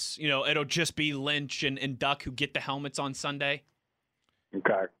dress, it'll just be Lynch and Duck who get the helmets on Sunday.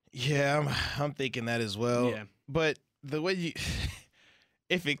 Okay. Yeah, I'm thinking that as well. Yeah. But the way you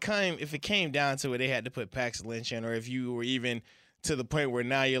if it came down to it, they had to put Paxton Lynch in, or if you were even to the point where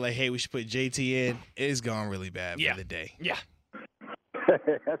now you're like, hey, we should put JT in, it's gone really bad for the day. Yeah.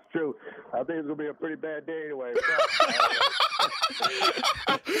 That's true. I think it's going to be a pretty bad day anyway.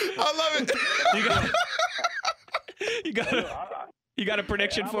 I love it. You got a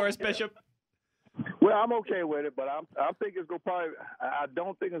prediction for us, Bishop? Well, I'm okay with it, but I think it's going to probably – I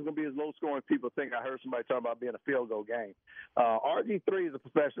don't think it's going to be as low-scoring as people think. I heard somebody talking about being a field-goal game. RG3 is a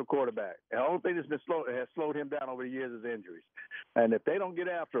professional quarterback. The only thing that's has slowed him down over the years is injuries. And if they don't get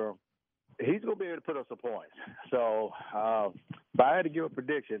after him, he's going to be able to put up some points. So if I had to give a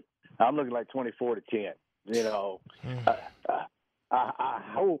prediction, I'm looking like 24-10. I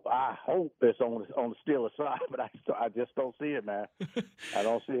hope it's on the Steelers side, but I just don't see it, man. I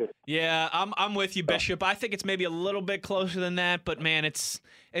don't see it. Yeah, I'm with you, Bishop. I think it's maybe a little bit closer than that, but man, it's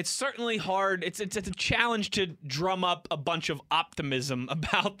certainly hard. It's a challenge to drum up a bunch of optimism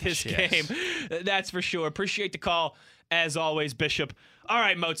about this game. That's for sure. Appreciate the call as always, Bishop. All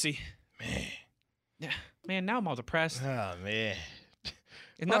right, Moatsy. Man, now I'm all depressed. Oh man.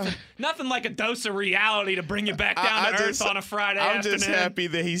 Nothing like a dose of reality to bring you back down to earth on a Friday afternoon. I'm just happy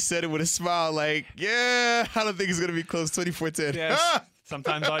that he said it with a smile like, yeah, I don't think it's going to be close 24-10. Yes.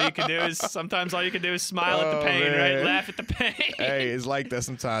 Sometimes all you can do is smile at the pain, man. right? Laugh at the pain. Hey, it's like that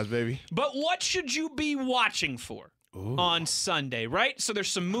sometimes, baby. But what should you be watching for on Sunday, right? So there's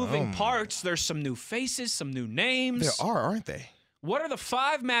some moving parts. There's some new faces, some new names. There are, aren't they? What are the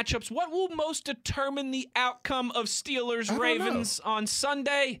 5 matchups? What will most determine the outcome of Steelers-Ravens on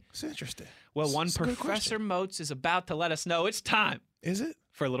Sunday? It's interesting. Well, one It's a good Professor question. Moats is about to let us know it's time Is it?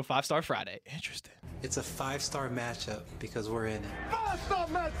 for a little 5-Star Friday. Interesting. It's a 5-star matchup because we're in it. 5-star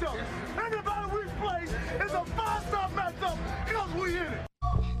matchup. Anybody we play is a 5-star matchup because we in it.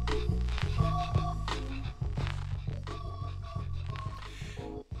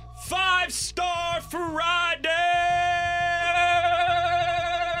 Five-Star Friday!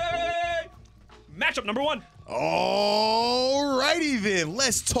 Matchup number 1. Alrighty then,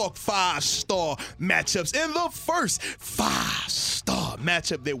 let's talk 5-star matchups. And the first 5-star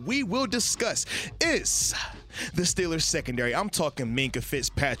matchup that we will discuss is the Steelers secondary. I'm talking Minkah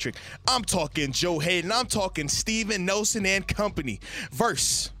Fitzpatrick. I'm talking Joe Hayden. I'm talking Steven Nelson and company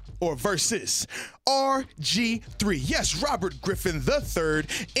versus RG3. Yes, Robert Griffin III.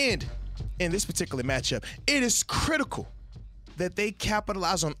 And in this particular matchup, it is critical that they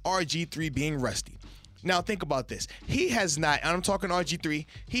capitalize on RG3 being rusty. Now, think about this. He has not, and I'm talking RG3,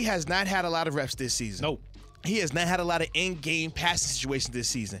 he has not had a lot of reps this season. Nope. He has not had a lot of in-game passing situations this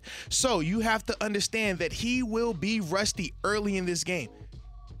season. So you have to understand that he will be rusty early in this game.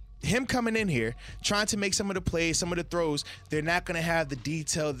 Him coming in here, trying to make some of the plays, some of the throws, they're not going to have the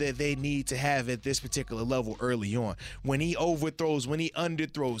detail that they need to have at this particular level early on. When he overthrows, when he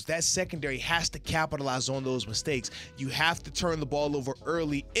underthrows, that secondary has to capitalize on those mistakes. You have to turn the ball over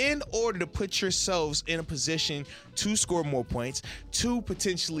early in order to put yourselves in a position to score more points, to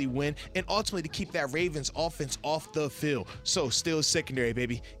potentially win, and ultimately to keep that Ravens offense off the field. So still secondary,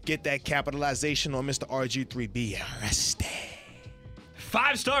 baby. Get that capitalization on Mr. RG3. Be arrested.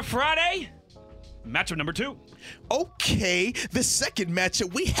 5-Star Friday, matchup number 2. Okay, the second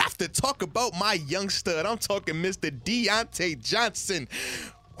matchup, we have to talk about my young stud. I'm talking Mr. Deontay Johnson.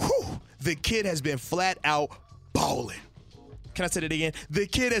 Whew, the kid has been flat out balling. Can I say that again? The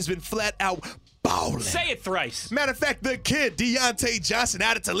kid has been flat out balling. Say it thrice. Matter of fact, the kid, Deontay Johnson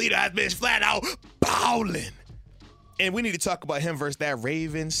out of Toledo, has been flat out balling. And we need to talk about him versus that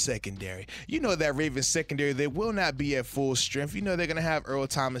Ravens secondary. You know that Ravens secondary, they will not be at full strength. You know they're going to have Earl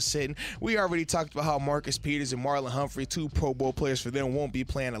Thomas sitting. We already talked about how Marcus Peters and Marlon Humphrey, 2 Pro Bowl players for them, won't be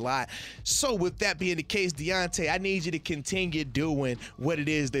playing a lot. So with that being the case, Deontay, I need you to continue doing what it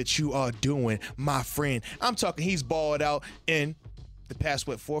is that you are doing, my friend. I'm talking he's balled out in the past,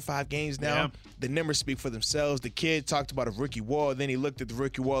 4 or 5 games now? Yeah. The numbers speak for themselves. The kid talked about a rookie wall. Then he looked at the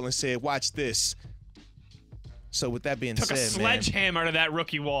rookie wall and said, watch this. So with that being Took said, a sledgehammer to that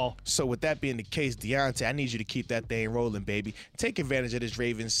rookie wall. So with that being the case, Deontay, I need you to keep that thing rolling, baby. Take advantage of this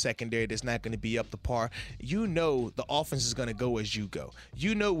Ravens secondary that's not going to be up to par. You know the offense is going to go as you go.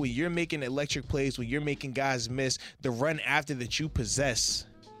 You know when you're making electric plays, when you're making guys miss, the run after that you possess,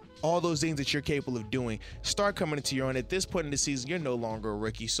 all those things that you're capable of doing, start coming into your own. At this point in the season, you're no longer a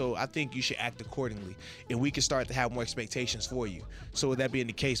rookie, so I think you should act accordingly, and we can start to have more expectations for you. So with that being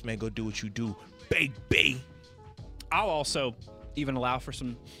the case, man, go do what you do, baby. I'll also even allow for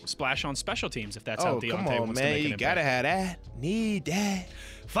some splash on special teams if that's how Deontay come on, wants man. to make You an gotta impact. have that. Need that.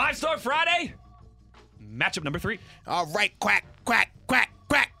 5-Star Friday, matchup number 3. All right, quack, quack, quack,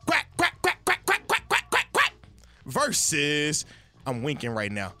 quack, quack, quack, quack, quack, quack, quack, quack, quack, quack. Versus, I'm winking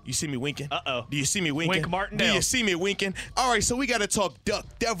right now. You see me winking? Uh-oh. Do you see me winking? Wink Martindale. Do you see me winking? All right, so we got to talk Duck,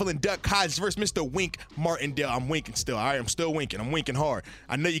 Devil, and Duck Hodges versus Mr. Wink Martindale. I'm winking still. All right, I'm still winking. I'm winking hard.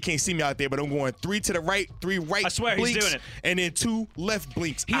 I know you can't see me out there, but I'm going 3 to the right, 3 right. I swear, blinks, he's doing it. And then 2 left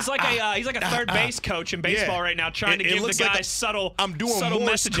blinks. He's like a third base coach in baseball Yeah. right now, trying to It give the looks like guys subtle I'm doing subtle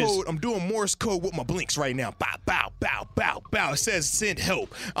Morse messages. code. I'm doing Morse code with my blinks right now. Bow, bow, bow, bow, bow. It says send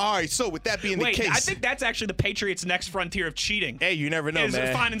help. All right, so with that being Wait, the case, I think that's actually the Patriots' next frontier of cheating. hey, you never know, is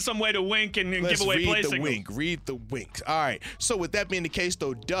man. finding some way to wink and Let's give away read play the signals. wink. Read the winks. All right. So with that being the case,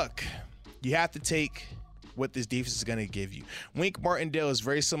 though, Duck, you have to take what this defense is going to give you. Wink Martindale is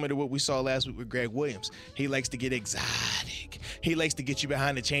very similar to what we saw last week with Greg Williams. He likes to get exotic. He likes to get you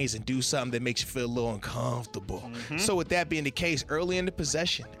behind the chains and do something that makes you feel a little uncomfortable. So with that being the case, early in the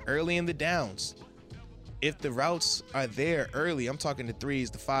possession, early in the downs, if the routes are there early, I'm talking the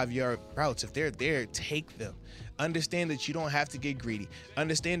 3s, the 5-yard routes, if they're there, take them. Understand that you don't have to get greedy.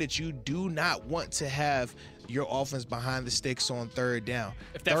 Understand that you do not want to have your offense behind the sticks on 3rd down.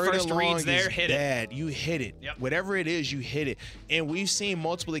 If that Third first and long read's there, is hit it. bad. You hit it. Yep. Whatever it is, you hit it. And we've seen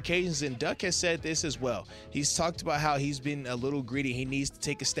multiple occasions, and Duck has said this as well. He's talked about how he's been a little greedy. He needs to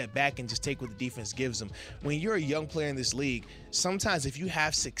take a step back and just take what the defense gives him. When you're a young player in this league, sometimes if you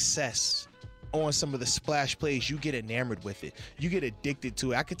have success on some of the splash plays, you get enamored with it. You get addicted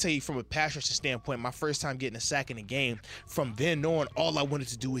to it. I can tell you from a pass rusher standpoint, my first time getting a sack in a game, from then on, all I wanted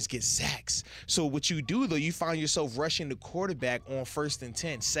to do was get sacks. So what you do, though, you find yourself rushing the quarterback on 1st and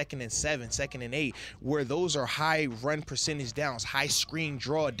 10, 2nd and 7, 2nd and 8, where those are high run percentage downs, high screen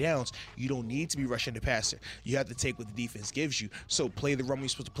draw downs. You don't need to be rushing the passer. You have to take what the defense gives you. So play the run when you're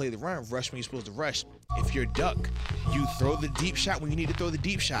supposed to play the run, rush when you're supposed to rush. If you're Duck, you throw the deep shot when you need to throw the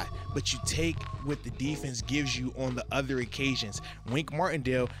deep shot, but you take what the defense gives you on the other occasions. Wink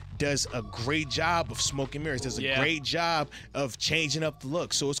Martindale does a great job of smoke and mirrors, does a great job of changing up the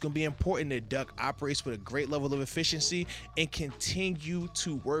look. So it's going to be important that Duck operates with a great level of efficiency and continue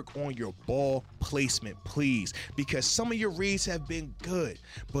to work on your ball placement, please, because some of your reads have been good,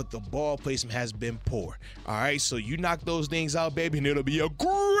 but the ball placement has been poor. All right, so you knock those things out, baby, and it'll be a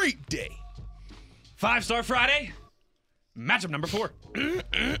great day. 5-Star Friday, matchup number 4.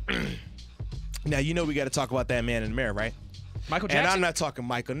 Now, you know we got to talk about that man in the mirror, right? Michael Jackson. And I'm not talking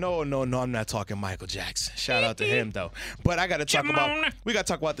Michael. No, I'm not talking Michael Jackson. Shout out to him, though. But I got to talk we got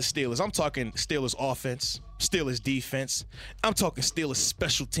to talk about the Steelers. I'm talking Steelers offense, Steelers defense. I'm talking Steelers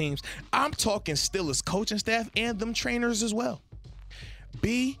special teams. I'm talking Steelers coaching staff and them trainers as well.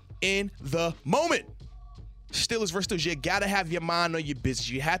 Be in the moment. Steelers versus Steelers, you gotta have your mind on your business.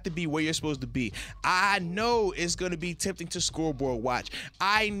 You have to be where you're supposed to be. I know it's gonna be tempting to scoreboard watch.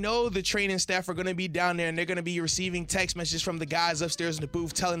 I know the training staff are gonna be down there and they're gonna be receiving text messages from the guys upstairs in the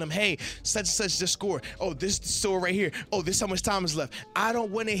booth telling them, hey, such and such just scored. Oh, this is the score right here. Oh, this is how much time is left. I don't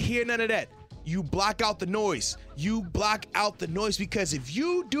want to hear none of that. You block out the noise. You block out the noise, because if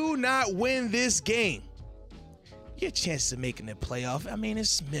you do not win this game, your chances of making the playoff, I mean,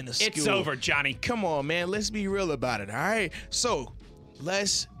 it's minuscule. It's over, Johnny. Come on, man. Let's be real about it, all right? So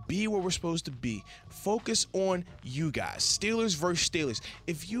let's be where we're supposed to be. Focus on you guys. Steelers versus Steelers.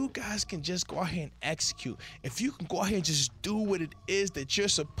 If you guys can just go out here and execute, if you can go out here and just do what it is that you're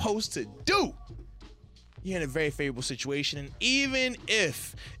supposed to do, you're in a very favorable situation. And even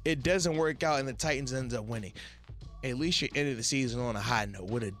if it doesn't work out and the Titans ends up winning, at least you're ending the season on a high note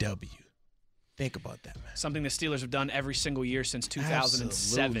with a W. Think about that, man. Something the Steelers have done every single year since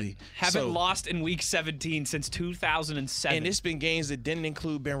 2007. Absolutely. Haven't lost in Week 17 since 2007. And it's been games that didn't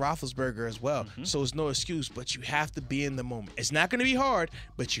include Ben Roethlisberger as well. So it's no excuse, but you have to be in the moment. It's not going to be hard,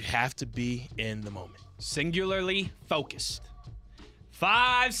 but you have to be in the moment. Singularly focused.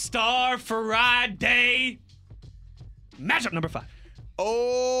 5-Star Friday. Matchup number 5.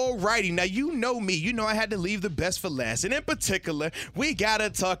 Alrighty, now you know me. You know I had to leave the best for last. And in particular, we got to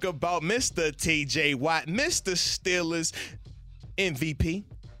talk about Mr. TJ Watt, Mr. Steelers MVP,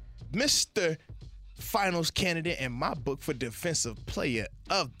 Mr. Finals candidate in my book for Defensive Player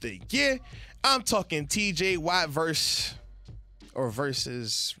of the Year. I'm talking TJ Watt versus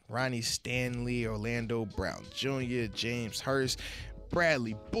Ronnie Stanley, Orlando Brown Jr., James Hurst,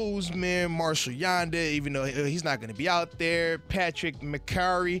 Bradley Bozeman, Marshall Yonder, even though he's not going to be out there, Patrick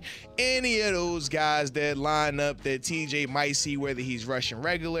McCurry, any of those guys that line up that TJ might see, whether he's rushing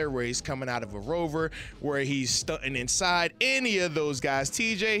regular, where he's coming out of a rover, where he's stunting inside, any of those guys.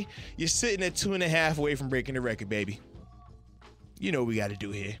 TJ, you're sitting at 2.5 away from breaking the record, baby. You know what we got to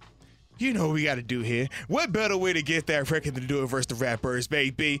do here. You know what we got to do here. What better way to get that record than to do it versus the Ratbirds,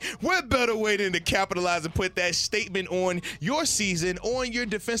 baby? What better way than to capitalize and put that statement on your season, on your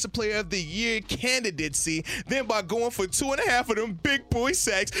Defensive Player of the Year candidacy, than by going for 2.5 of them big boy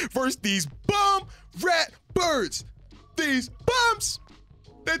sacks versus these bum Ratbirds. These bums.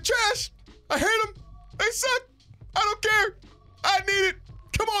 They're trash. I hate them. They suck. I don't care. I need it.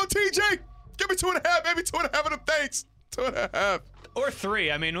 Come on, TJ. Give me 2.5, baby. 2.5 of them things. 2.5. Or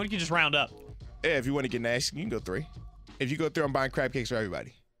 3. I mean, we can just round up. Yeah, if you want to get nasty, you can go 3. If you go 3, I'm buying crab cakes for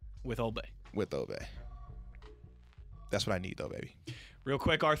everybody. With Old Bay. With Old Bay. That's what I need, though, baby. Real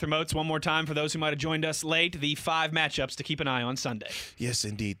quick, Arthur Moats, one more time for those who might have joined us late, the 5 matchups to keep an eye on Sunday. Yes,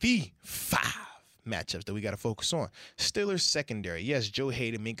 indeed. The 5 matchups that we got to focus on. Steelers secondary. Yes, Joe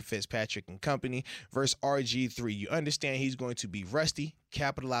Hayden, Minkah Fitzpatrick and company versus RG3. You understand he's going to be rusty,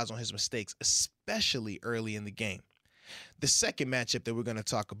 capitalize on his mistakes, especially early in the game. The second matchup that we're going to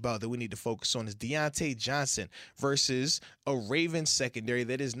talk about that we need to focus on is Deontay Johnson versus a Ravens secondary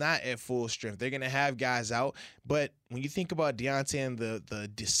that is not at full strength. They're going to have guys out, but when you think about Deontay and the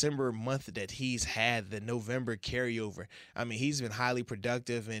December month that he's had, the November carryover, I mean, he's been highly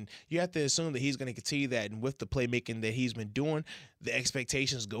productive, and you have to assume that he's going to continue that. And with the playmaking that he's been doing, the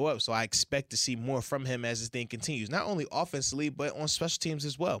expectations go up. So I expect to see more from him as this thing continues, not only offensively, but on special teams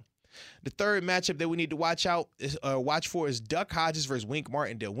as well. The third matchup that we need to watch for is Duck Hodges versus Wink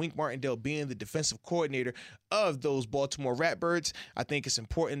Martindale. Wink Martindale being the defensive coordinator of those Baltimore Ratbirds. I think it's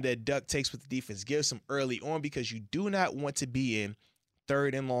important that Duck takes what the defense gives him early on, because you do not want to be in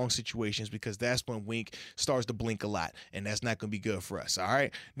third and long situations, because that's when Wink starts to blink a lot, and that's not going to be good for us. All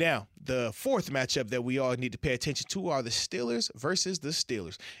right. Now, the fourth matchup that we all need to pay attention to are the Steelers versus the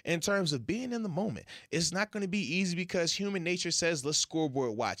Steelers. In terms of being in the moment, it's not going to be easy, because human nature says, let's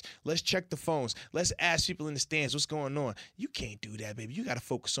scoreboard watch. Let's check the phones. Let's ask people in the stands what's going on. You can't do that, baby. You got to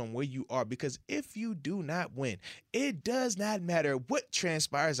focus on where you are, because if you do not win, it does not matter what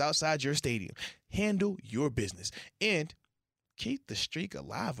transpires outside your stadium. Handle your business and keep the streak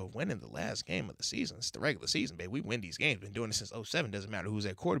alive of winning the last game of the season. It's the regular season, baby. We win these games. Been doing it since 2007. Doesn't matter who's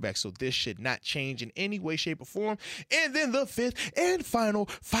at quarterback. So this should not change in any way, shape, or form. And then the fifth and final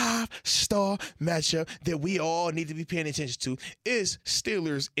 5-star matchup that we all need to be paying attention to is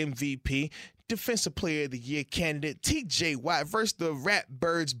Steelers MVP, Defensive Player of the Year candidate TJ Watt versus the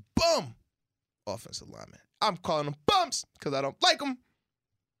Ratbirds bum offensive lineman. I'm calling them bums because I don't like them.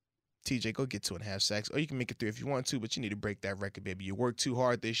 TJ, go get 2.5 sacks, or you can make it 3 if you want to, but you need to break that record, baby. You worked too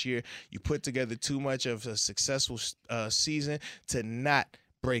hard this year. You put together too much of a successful season to not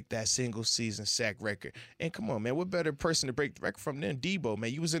break that single season sack record. And come on, man, what better person to break the record from than Debo,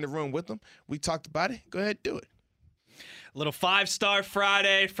 man? You was in the room with him. We talked about it. Go ahead, do it. A little 5-star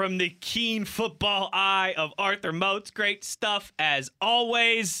Friday from the keen football eye of Arthur Moats. Great stuff as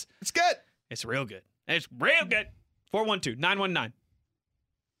always. It's good. It's real good. It's real good. 412-919.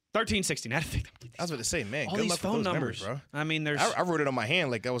 1316. I had to think. I was about to say, man, all good these luck phone with those numbers, bro. I mean, there's. I wrote it on my hand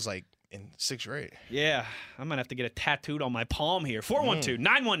like that was like in 6th grade. Yeah, I'm gonna have to get it tattooed on my palm here.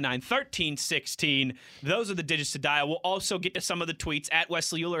 412-919-1316. Those are the digits to dial. We'll also get to some of the tweets at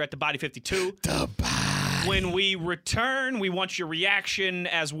Wesley Euler at the Body 52. The Body. When we return, we want your reaction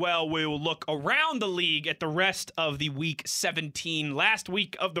as well. We will look around the league at the rest of the Week 17, last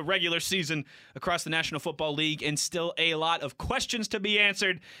week of the regular season across the National Football League, and still a lot of questions to be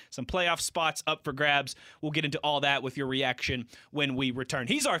answered. Some playoff spots up for grabs. We'll get into all that with your reaction when we return.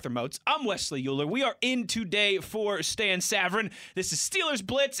 He's Arthur Moats. I'm Wesley Euler. We are in today for Stan Savran. This is Steelers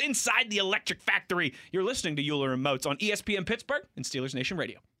Blitz inside the Electric Factory. You're listening to Euler and Moats on ESPN Pittsburgh and Steelers Nation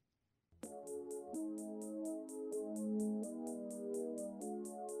Radio.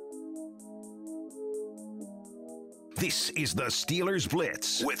 This is the Steelers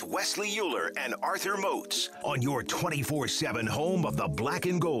Blitz with Wesley Euler and Arthur Moats on your 24/7 home of the black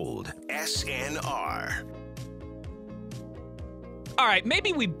and gold, SNR. All right,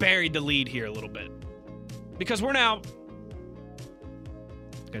 maybe we buried the lead here a little bit because we're now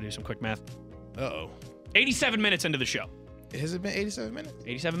gotta do some quick math. 87 minutes into the show. Has it been 87 minutes?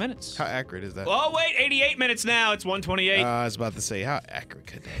 87 minutes. How accurate is that? Oh, wait, 88 minutes now. It's 1:28. I was about to say, how accurate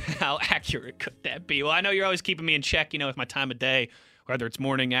could that be? How accurate could that be? Well, I know you're always keeping me in check, with my time of day, whether it's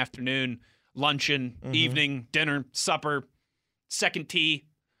morning, afternoon, luncheon, evening, dinner, supper, second tea,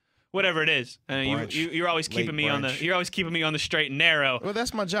 whatever it is. You're always keeping me on the straight and narrow. Well,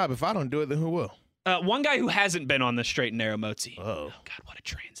 that's my job. If I don't do it, then who will? One guy who hasn't been on the straight and narrow, Moatsy. Oh, God, what a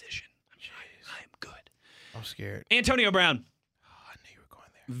transition. I am good. I'm scared. Antonio Brown. I knew you were going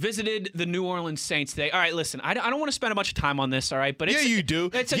there. Visited the New Orleans Saints today. All right, listen, I don't want to spend a bunch of time on this, all right? But it's, yeah, you do.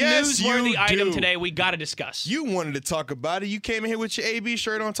 It's a yes, newsworthy item do. today we got to discuss. You wanted to talk about it. You came in here with your AB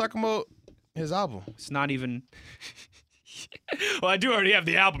shirt on talking about his album. It's not even... Well, I do already have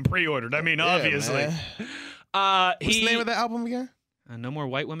the album pre-ordered. I mean, yeah, obviously. What's the name of that album again? No More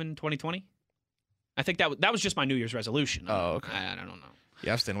White Women 2020. I think that was just my New Year's resolution. Oh, okay. I don't know.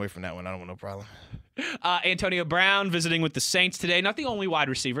 Yeah, I'm staying away from that one. I don't want no problem. Antonio Brown visiting with the Saints today. Not the only wide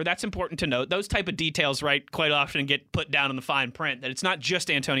receiver. That's important to note. Those type of details, right, quite often get put down in the fine print, that it's not just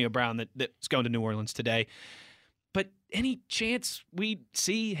Antonio Brown that's going to New Orleans today. But any chance we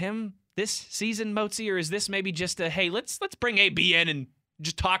see him this season, Moatsy, or is this maybe just a, hey, let's bring AB in and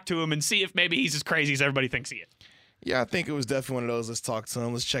just talk to him and see if maybe he's as crazy as everybody thinks he is? Yeah, I think it was definitely one of those. Let's talk to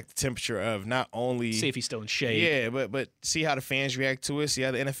him. Let's check the temperature of not only See if he's still in shape. Yeah, but see how the fans react to it. See how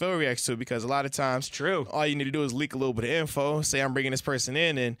the NFL reacts to it. Because a lot of times, True. all you need to do is leak a little bit of info. Say I'm bringing this person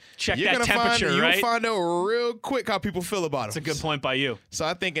in, and Check you're that gonna temperature, right? You'll find out real quick how people feel about That's him. a good point by you. So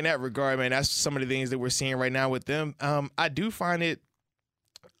I think in that regard, man, that's some of the things that we're seeing right now with them. I do find it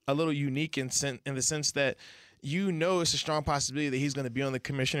a little unique in the sense that it's a strong possibility that he's going to be on the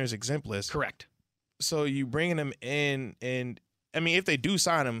commissioner's exempt list. Correct. So you bringing him in, and I mean, if they do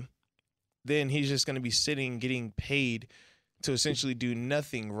sign him, then he's just going to be sitting, getting paid to essentially do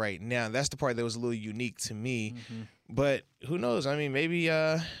nothing right now. That's the part that was a little unique to me. Mm-hmm. But who knows? I mean, maybe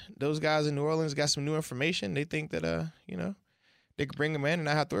those guys in New Orleans got some new information. They think that they could bring him in and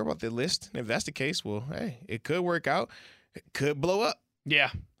not have to worry about the list. And if that's the case, well, hey, it could work out. It could blow up.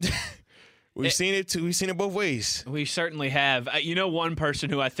 Yeah. We've seen it too. We've seen it both ways. We certainly have. One person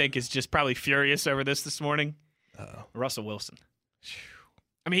who I think is just probably furious over this morning? Russell Wilson.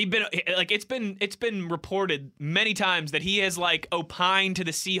 I mean, it's been reported many times that he has opined to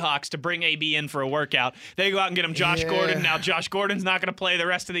the Seahawks to bring AB in for a workout. They go out and get him Josh Gordon. Now Josh Gordon's not going to play the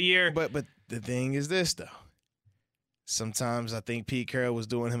rest of the year. But the thing is this though. Sometimes I think Pete Carroll was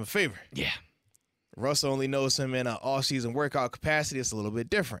doing him a favor. Yeah. Russell only knows him in an off-season workout capacity. It's a little bit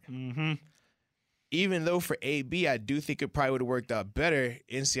different. Mm-hmm. Even though for AB, I do think it probably would have worked out better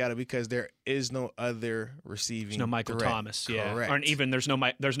in Seattle because there is no other receiving. There's no Michael threat. Thomas, yeah. Correct. Or even there's no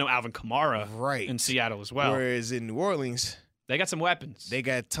Alvin Kamara right. in Seattle as well. Whereas in New Orleans, they got some weapons. They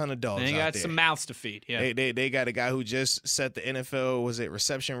got a ton of dogs. They got out there. some mouths to feed. Yeah. They got a guy who just set the NFL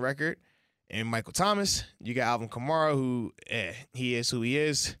reception record, and Michael Thomas. You got Alvin Kamara, who he is who he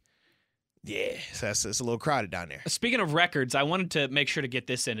is. Yeah, so it's a little crowded down there. Speaking of records, I wanted to make sure to get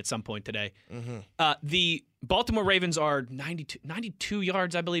this in at some point today. Mm-hmm. The Baltimore Ravens are 92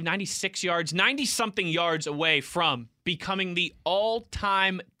 yards, I believe, 96 yards, 90-something yards away from becoming the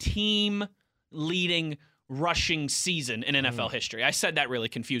all-time team leading rushing season in NFL history. I said that really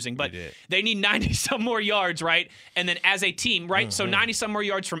confusing, but they need 90-some more yards, right? And then as a team, right? So 90-some more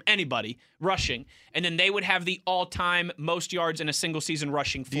yards from anybody rushing, and then they would have the all-time most yards in a single season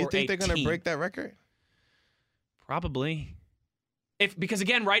rushing for a team. Do you think they're going to break that record? Probably. Because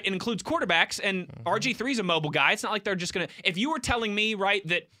again, right, it includes quarterbacks, and RG3's a mobile guy. It's not like they're just going to – if you were telling me, right,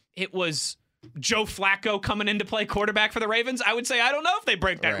 that it was – Joe Flacco coming in to play quarterback for the Ravens, I would say I don't know if they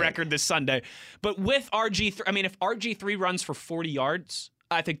break that record this Sunday. But with RG3, I mean, if RG3 runs for 40 yards,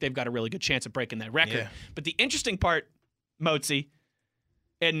 I think they've got a really good chance of breaking that record. Yeah. But the interesting part, Mozi,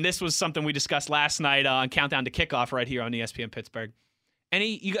 and this was something we discussed last night on Countdown to Kickoff right here on ESPN Pittsburgh.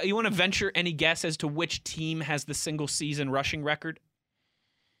 You want to venture any guess as to which team has the single season rushing record?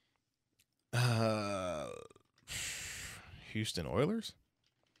 Houston Oilers?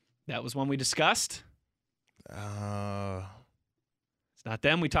 That was one we discussed. It's not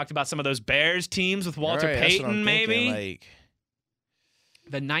them. We talked about some of those Bears teams with Walter Payton, maybe.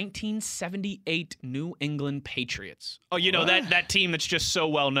 The 1978 New England Patriots. Oh, that team that's just so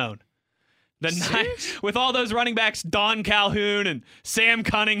well known. With all those running backs, Don Calhoun and Sam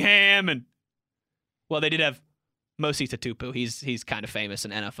Cunningham, and they did have Mosi Tatupu. He's kind of famous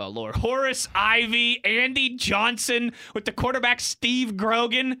in NFL lore. Horace Ivy, Andy Johnson with the quarterback Steve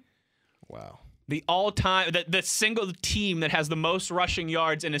Grogan. Wow. The all-time, the single team that has the most rushing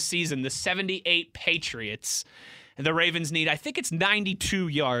yards in a season, the 78 Patriots. And the Ravens need, I think it's 92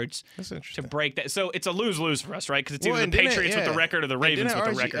 yards to break that. So it's a lose-lose for us, right? Because it's either the Patriots with the record or the Ravens with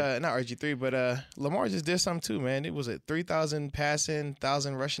the record. Not RG3, but Lamar just did something too, man. It was 3,000 passing,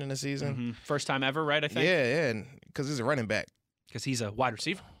 1,000 rushing in a season. Mm-hmm. First time ever, right, I think? Yeah, because he's a running back. Because he's a wide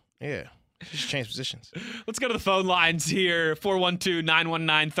receiver. Yeah. Just change positions. Let's go to the phone lines here.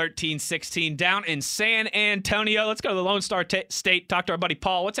 412-919-1316 down in San Antonio. Let's go to the Lone Star State. Talk to our buddy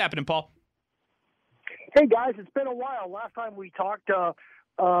Paul. What's happening, Paul? Hey, guys. It's been a while. Last time we talked,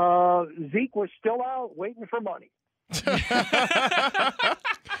 Zeke was still out waiting for money.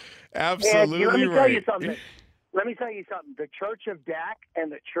 Absolutely and, let me right. tell you something. The Church of Dak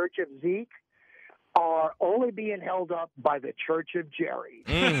and the Church of Zeke are only being held up by the Church of Jerry.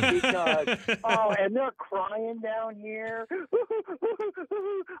 Because, and they're crying down here.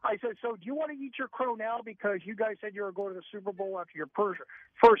 I said, so do you want to eat your crow now because you guys said you were going to the Super Bowl after your first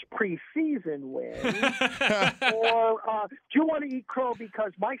preseason win? Or do you want to eat crow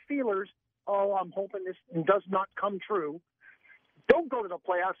because my Steelers, I'm hoping this does not come true, don't go to the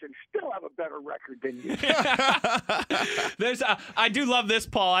playoffs and still have a better record than you. I do love this,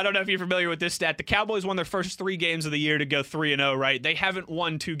 Paul. I don't know if you're familiar with this stat. The Cowboys won their first 3 games of the year to go 3-0, right? They haven't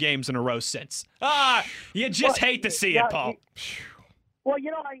won 2 games in a row since. You just hate to see it, Paul. Well,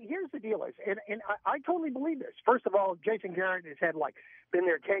 here's the deal is, and I totally believe this. First of all, Jason Garrett has been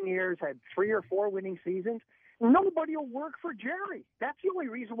there 10 years, had 3 or 4 winning seasons. Nobody will work for Jerry. That's the only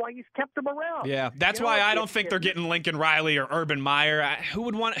reason why he's kept him around. Yeah, that's why I don't think they're getting Lincoln Riley or Urban Meyer. Who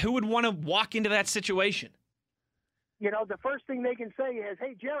would want to walk into that situation? The first thing they can say is,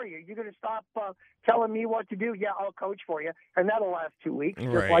 "Hey, Jerry, are you going to stop telling me what to do?" "Yeah, I'll coach for you," and that'll last 2 weeks,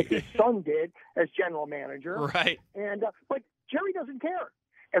 just like his son did as general manager. Right. And but Jerry doesn't care.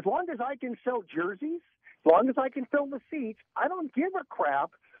 As long as I can sell jerseys, as long as I can fill the seats, I don't give a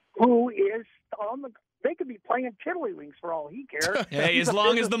crap who is on the. They could be playing tiddlywinks for all he cares. Hey, as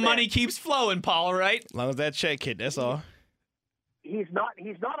long as the money keeps flowing, Paul. Right? As long as that check hit, that's all. He's not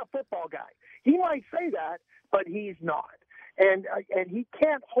a football guy. He might say that, but he's not. And he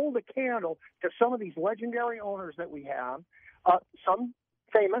can't hold a candle to some of these legendary owners that we have, some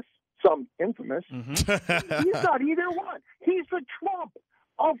famous, some infamous. Mm-hmm. He's not either one. He's the Trump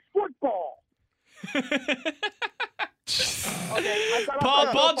of football. Okay,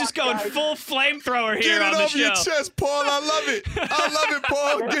 Paul just going full flamethrower here Get on it the off show. your chest, Paul. I love it. I love it,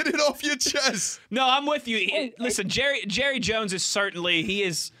 Paul. Get it off your chest. No, I'm with you. Listen, Jerry Jones is certainly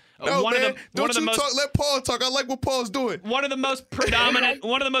No, one man. of the Don't you most talk. Let Paul talk. I like what Paul's doing. one of the most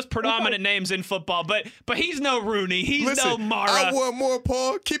predominant names in football. But he's no Rooney. He's Listen, no Mara. I want more,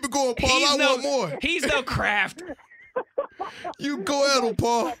 Paul. Keep it going, Paul. I want more. He's no Kraft. You go at him,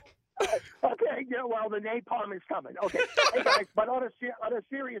 Paul. Okay, yeah, well, the napalm is coming. Okay, hey guys, but on a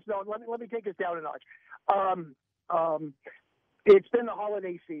serious note, let me take this down a notch. It's been the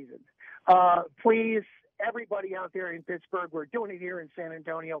holiday season. Please, everybody out there in Pittsburgh, we're doing it here in San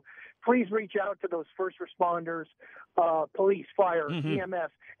Antonio. Please reach out to those first responders, police, fire, EMS,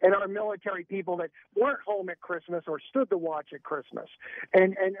 and our military people that weren't home at Christmas or stood the watch at Christmas,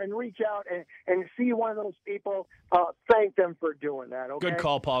 and reach out and see one of those people. Thank them for doing that. Okay? Good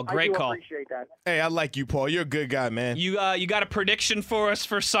call, Paul. Great call. I appreciate that. Hey, I like you, Paul. You're a good guy, man. You got a prediction for us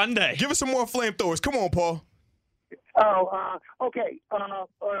for Sunday? Give us some more flamethrowers. Come on, Paul. Okay. All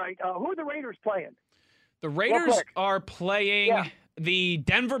right. Who are the Raiders playing? The Raiders are playing the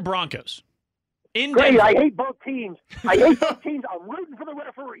Denver Broncos. In Great. Denver. I hate both teams. I'm rooting for the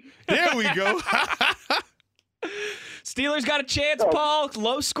referees. There we go. Steelers got a chance, Paul.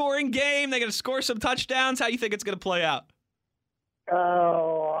 Low-scoring game. They got to score some touchdowns. How do you think it's going to play out?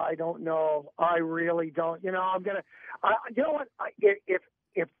 Oh, I don't know. I really don't. I'm gonna. You know what? If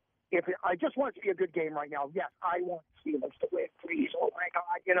I just want it to be a good game right now, yes, I want Steelers to win, please. Oh my God,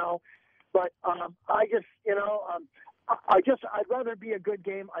 But I'd rather be a good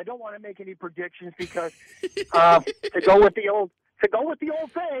game. I don't want to make any predictions because to go with the old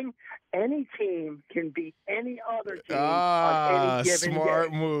thing, any team can beat any other team on any given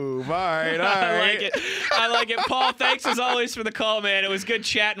smart day. move. All right. I like it. Paul, thanks as always for the call, man. It was good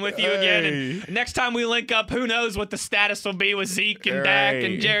chatting with you again. And next time we link up, who knows what the status will be with Zeke and Dak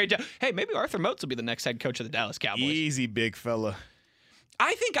and Jerry Jones. Hey, maybe Arthur Moats will be the next head coach of the Dallas Cowboys. Easy, big fella.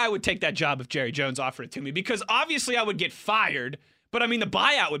 I think I would take that job if Jerry Jones offered it to me because obviously I would get fired, but I mean the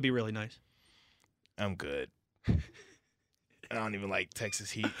buyout would be really nice. I'm good. I don't even like Texas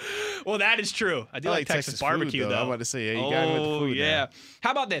heat. Well, that is true. I do like Texas barbecue, food, though. I'm about to say, you got me with the food. Yeah. Now.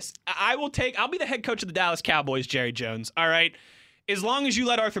 How about this? I'll be the head coach of the Dallas Cowboys, Jerry Jones. All right. As long as you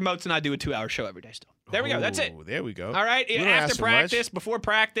let Arthur Moats and I do a 2-hour show every day still. There we go. That's it. There we go. All right. We don't After ask for practice, much. before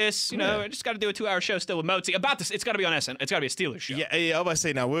practice, I just got to do a 2-hour show still with Moatsy. About this, it's got to be on SN. It's got to be a Steelers show. Yeah, I was about to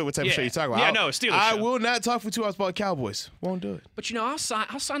say, now, what type of show you talking about? Yeah, no, a Steelers I show. will not talk for 2 hours about Cowboys. Won't do it. But, I'll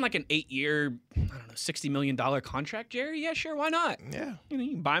sign like an 8-year, $60 million contract, Jerry. Yeah, sure. Why not? Yeah. You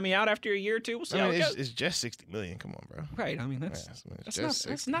can buy me out after a year or two. We'll see how it goes. It's just $60 million. Come on, bro. Right. I mean,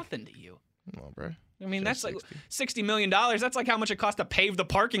 that's nothing to you. Come on, bro. I mean, that's like $60 million. That's like how much it costs to pave the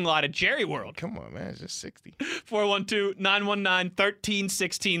parking lot at Jerry World. Come on, man. It's just 60.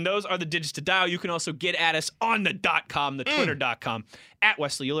 412-919-1316. Those are the digits to dial. You can also get at us on the .com, the Twitter.com, at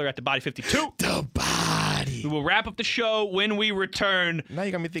Wesley Euler, at the Body 52. The Body. We will wrap up the show when we return. Now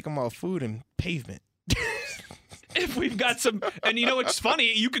you got me thinking about food and pavement. If we've got some, and you know what's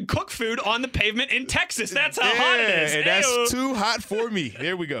funny? You can cook food on the pavement in Texas. That's how hot it is. And that's too hot for me.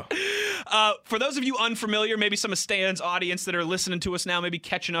 There we go. For those of you unfamiliar, maybe some of Stan's audience that are listening to us now, maybe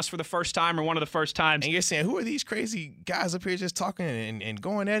catching us for the first time or one of the first times. And you're saying, who are these crazy guys up here just talking and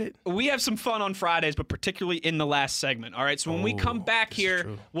going at it? We have some fun on Fridays, but particularly in the last segment. All right, so when we come back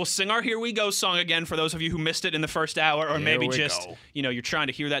here, we'll sing our Here We Go song again for those of you who missed it in the first hour, or maybe just, you're trying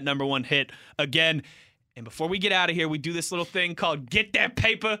to hear that number one hit again. And before we get out of here, we do this little thing called Get That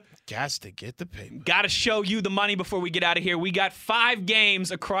Paper. Gots to get the paper. Got to show you the money before we get out of here. We got 5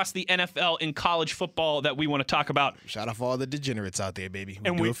 games across the NFL and college football that we want to talk about. Shout out for all the degenerates out there, baby.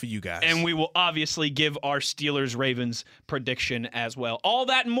 We do it for you guys. And we will obviously give our Steelers-Ravens prediction as well. All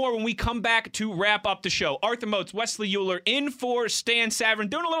that and more when we come back to wrap up the show. Arthur Moats, Wesley Euler, in for Stan Savran,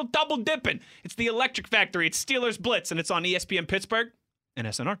 doing a little double dipping. It's the Electric Factory. It's Steelers Blitz, and it's on ESPN Pittsburgh and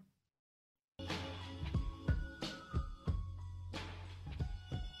SNR.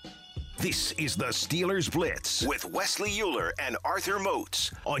 This is the Steelers Blitz with Wesley Euler and Arthur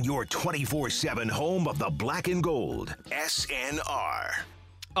Moats on your 24/7 home of the black and gold, SNR.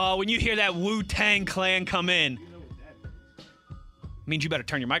 When you hear that Wu-Tang Clan come in, means you better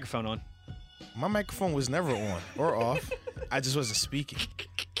turn your microphone on. My microphone was never on or off. I just wasn't speaking.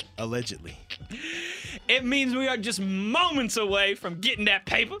 Allegedly. It means we are just moments away from getting that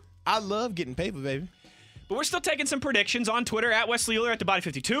paper. I love getting paper, baby. But we're still taking some predictions on Twitter at Wesley Euler at the Body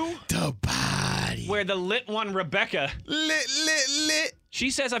 52. The Body. Where the lit one, Rebecca. Lit.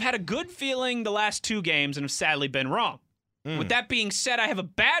 She says, I've had a good feeling the last 2 games and have sadly been wrong. With that being said, I have a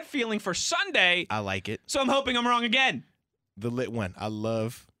bad feeling for Sunday. I like it. So I'm hoping I'm wrong again. The lit one. I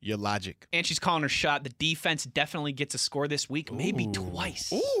love your logic. And she's calling her shot. The defense definitely gets a score this week, maybe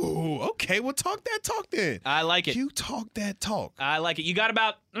twice. Ooh, okay. Well, talk that talk then. I like it. You talk that talk. I like it. You got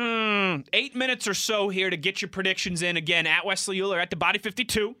about 8 minutes or so here to get your predictions in. Again, at Wesley Euler at the Body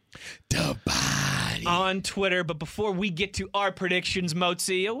 52. The Body. On Twitter. But before we get to our predictions,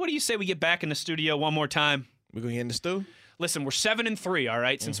 Mozi, what do you say we get back in the studio one more time? We're going to get in the stew? Listen, we're 7-3, all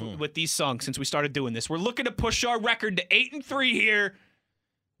right, since with these songs, since we started doing this. We're looking to push our record to 8-3 here.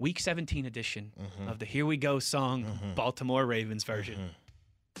 Week 17 edition of the Here We Go song, Baltimore Ravens version.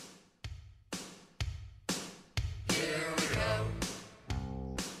 Here we go.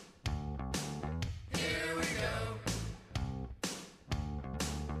 Here we go.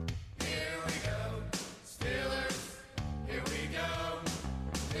 Here we go. Steelers, here we go.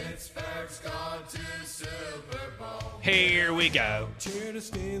 Pittsburgh's gone to Super Bowl. Here we go. Cheer the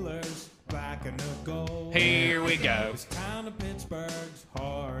Steelers, black and the gold. Here we go. This town of Pittsburgh's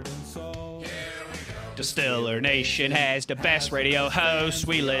heart and soul. Here we go. The Steeler Nation has the best radio host.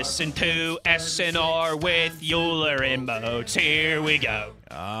 We listen to SNR with Euler and Moats. Here we go.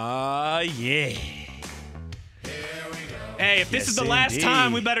 Yeah. Hey, if this Yes, is the last indeed.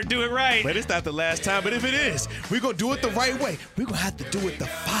 time, we better do it right. But it's not the last time. But if it is, we're going to do it the right way. We're going to have to do it the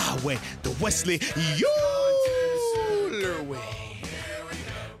far way. The Wesley Euler way.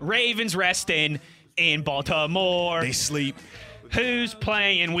 Ravens resting in Baltimore. They sleep. Who's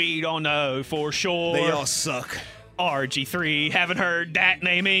playing? We don't know for sure. They all suck. RG3, haven't heard that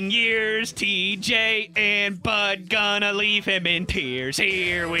name in years. TJ and Bud gonna leave him in tears.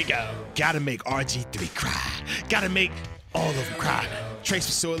 Here we go. Gotta make RG3 cry. Gotta make all of them cry. Trace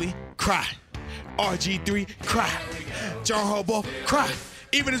McSorley, cry. RG3, cry. John Harbaugh, cry.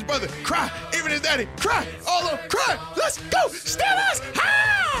 Even his brother, cry. Even his daddy, cry. All of them, cry. Let's go, Steelers!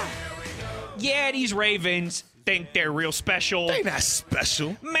 Ha! Yeah, these Ravens think they're real special. They not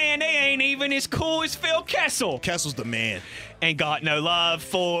special. Man, they ain't even as cool as Phil Kessel. Kessel's the man. Ain't got no love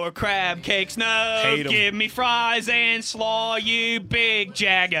for crab cakes, no. Hate 'em. Give me fries and slaw, you big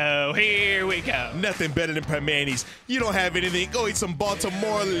Jago. Here we go. Nothing better than Primanti's. You don't have anything. Go eat some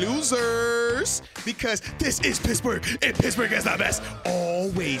Baltimore losers. Because this is Pittsburgh, and Pittsburgh is the best.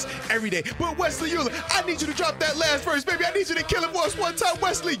 Always, every day. But Wesley Euler, I need you to drop that last verse, baby. I need you to kill it for us one time,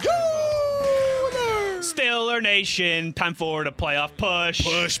 Wesley Euler. Steeler Nation, time for the playoff push.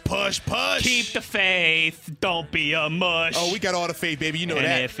 Push. Keep the faith. Don't be a mush. Oh, we got all the faith, baby. You know And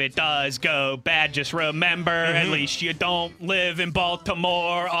that. if it does go bad, just remember, at least you don't live in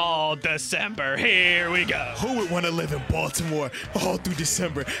Baltimore all December. Here we go. Who would want to live in Baltimore all through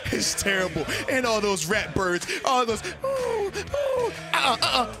December? It's terrible. And all those rat birds, all those,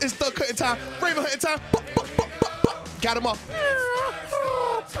 it's duck hunting time, raven hunting time. Got them all.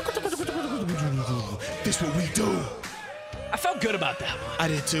 This what we do. I felt good about that one. I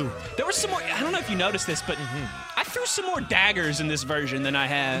did too. There was some more, I don't know if you noticed this, but I threw some more daggers in this version than I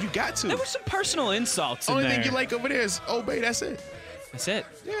had. You got to. There were some personal insults in Only there. thing you like over there is Old Bay. That's it. That's it.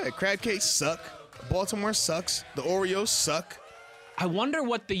 Yeah, crab cakes suck. Baltimore sucks. The Oreos suck. I wonder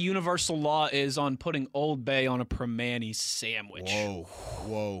what the universal law is on putting Old Bay on a Primanti sandwich.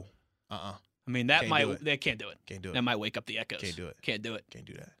 Whoa. I mean, that Can't might, do it. they can't do it. Can't do it. That might wake up the echoes. Can't do it. Can't do it. Can't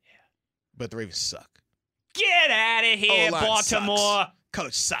do that. Yeah. But the Ravens suck. Get out of here, O-line Baltimore. sucks.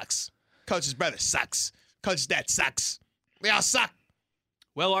 Coach sucks. Coach's brother sucks. Coach's dad sucks. We all suck.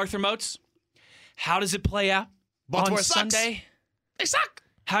 Well, Arthur Moats, how does it play out Baltimore on sucks. Sunday? They suck.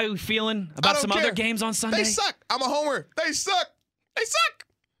 How are you feeling about some other games on Sunday? They suck. I'm a homer. They suck. They suck.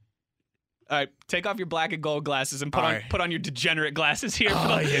 All right, take off your black and gold glasses and put on your degenerate glasses here.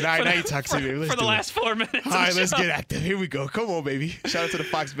 Oh, yeah, now you talk to me. Let's for the do it. last 4 minutes. All right, let's get active. Here we go. Come on, baby. Shout out to the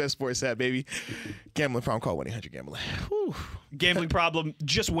Fox Bet Sports app, baby. Gambling problem, call 1-800-GAMBLING. Gambling problem,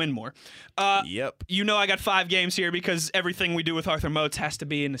 just win more. Yep. You know I got 5 games here because everything we do with Arthur Moats has to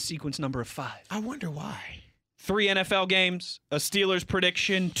be in a sequence number of 5. I wonder why. 3 NFL games, a Steelers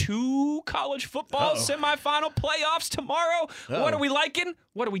prediction, 2 college football semifinal playoffs tomorrow. What are we liking?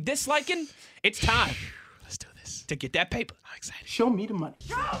 What are we disliking? It's time. Let's do this. To get that paper. I'm excited. Show me the money.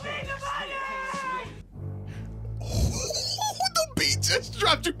 The beat just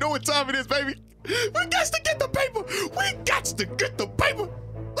dropped. You know what time it is, baby. We got to get the paper. We got to get the paper.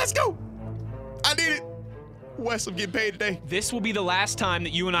 Let's go. I need it. Wes, I'm getting paid today. This will be the last time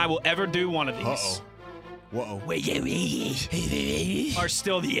that you and I will ever do one of these. Uh-oh. Whoa. Are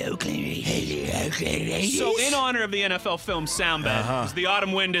still the Oakland Raiders. So in honor of the NFL film soundbed, because the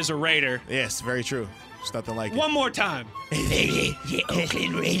autumn wind is a Raider. Yes, very true. It's nothing like One more time. The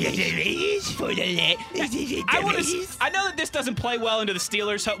Oakland Raiders for the I know that this doesn't play well into the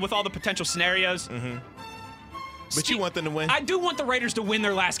Steelers with all the potential scenarios. But you want them to win? I do want the Raiders to win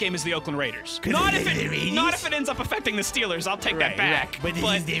their last game as the Oakland Raiders. Not if it ends up affecting the Steelers. I'll take that back. But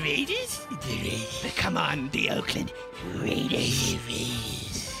the Raiders? Come on, the Oakland Raiders.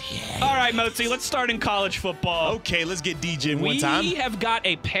 All right, Mozi, let's start in college football. Okay, let's get DJ one time. We have got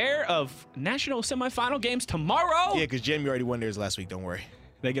a pair of national semifinal games tomorrow. Yeah, because Jamie already won theirs last week. Don't worry.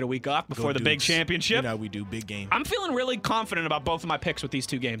 They get a week off before Go the big Dukes. championship. You know we do. Big game. I'm feeling really confident about both of my picks with these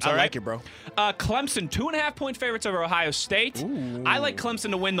 2 games. I like it, bro. Clemson, 2.5-point favorites over Ohio State. Ooh. I like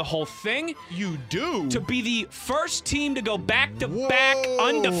Clemson to win the whole thing. You do? To be the first team to go back-to-back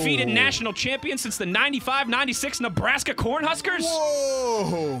undefeated national champion since the 95-96 Nebraska Cornhuskers.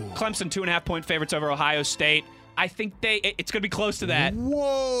 Whoa. Clemson, 2.5-point favorites over Ohio State. I think it's going to be close to that.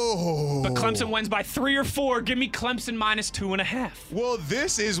 Whoa. But Clemson wins by 3 or 4. Give me Clemson minus 2.5. Well,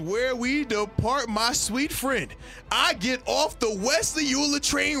 this is where we depart, my sweet friend. I get off the Wesley Euler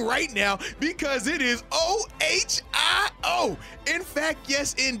train right now because it is OHIO. In fact,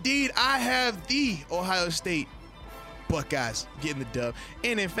 yes, indeed, I have the Ohio State Buckeyes getting the dub.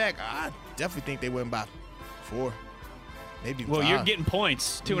 And in fact, I definitely think they win by 4. Maybe well, 5. you're getting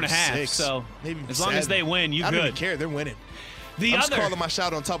points, 2.5. 6. So maybe as long as they win, you I good. don't even care. They're winning. I'm just calling my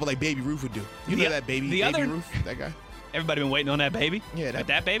shot on top of like Baby Ruth would do. You know that baby Ruth, that guy. Everybody been waiting on that baby. Yeah,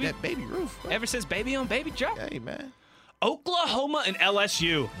 that baby. That Baby Ruth. Bro. Ever since Baby on Baby Joe. Hey man. Oklahoma and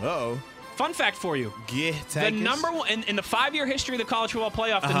LSU. Uh-oh. Fun fact for you. Yeah, the number one in the 5-year history of the college football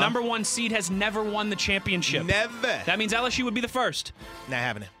playoff, the number 1 seed has never won the championship. Never. That means LSU would be the first. Not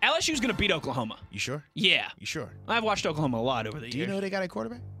having it. LSU's going to beat Oklahoma. You sure? Yeah. You sure? I've watched Oklahoma a lot over the years. Do you know they got a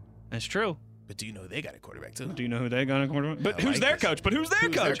quarterback? That's true. But do you know they got a quarterback too? Do you know who they got a quarterback? But who's their coach? But who's their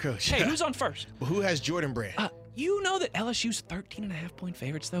coach? Hey, who's on first? Well, who has Jordan Brand? You know that LSU's 13.5-point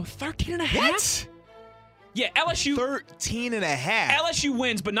favorites though. 13.5. What? Yeah, LSU 13.5. LSU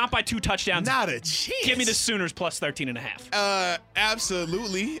wins, but not by 2 touchdowns. Not a chance. Give me the Sooners plus 13.5.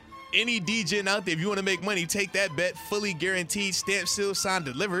 Absolutely. Any DJ out there, if you want to make money, take that bet. Fully guaranteed, stamp, seal, signed,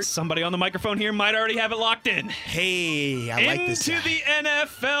 delivered. Somebody on the microphone here might already have it locked in. Hey, I like this guy. Into the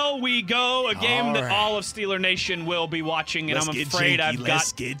NFL we go. A game that all of Steeler Nation will be watching, and I'm afraid I've got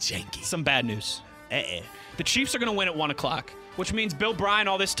some bad news. The Chiefs are going to win at 1 o'clock, which means Bill Bryan,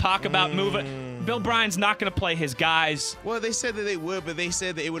 all this talk about moving. Bill Bryan's not going to play his guys. Well, they said that they would, but they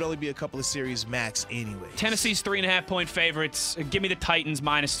said that it would only be a couple of series max anyway. Tennessee's 3.5-point favorites. Give me the Titans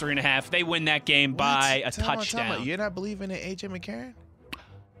minus 3.5. They win that game by a touchdown. You're not believing in A.J. McCarron?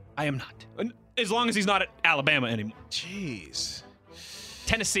 I am not. As long as he's not at Alabama anymore. Jeez.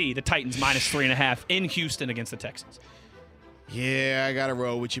 Tennessee, the Titans minus 3.5 in Houston against the Texans. Yeah, I gotta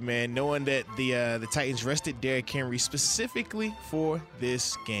roll with you, man. Knowing that the Titans rested Derrick Henry specifically for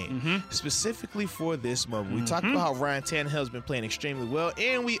this game, specifically for this moment. We talked about how Ryan Tannehill's been playing extremely well,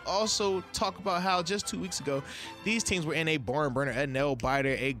 and we also talk about how just 2 weeks ago these teams were in a barn burner, a nail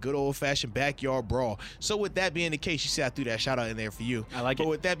biter, a good old-fashioned backyard brawl. So with that being the case, you see I threw that shout out in there for you. I like it. But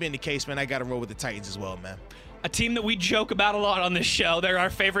with that being the case, man, I gotta roll with the Titans as well, man. A team that we joke about a lot on this show. They're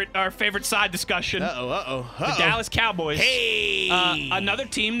our favorite side discussion. The Dallas Cowboys. Hey! Another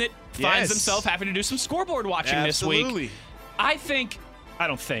team that finds themselves having to do some scoreboard watching this week. I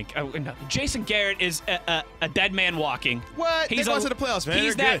don't think. No. Jason Garrett is a dead man walking. What? They're going to the playoffs, man.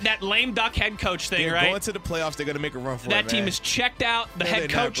 He's that lame duck head coach thing, They're right? going to the playoffs. They're going to make a run for it, That team is checked out. The head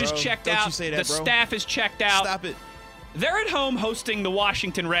coach is checked out. You say that, the staff is checked out. Stop it. They're at home hosting the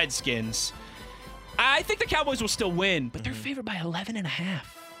Washington Redskins. I think the Cowboys will still win, but they're favored by 11.5.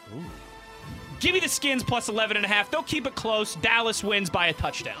 Give me the Skins plus 11.5. They'll keep it close. Dallas wins by a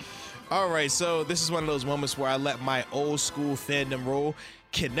touchdown. All right, so this is one of those moments where I let my old school fandom roll.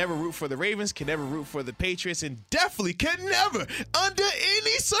 Can never root for the Ravens, can never root for the Patriots, and definitely can never, under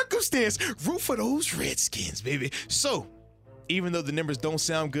any circumstance, root for those Redskins, baby. So, even though the numbers don't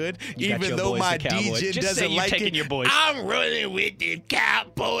sound good, even though my DJ doesn't like it, I'm running with the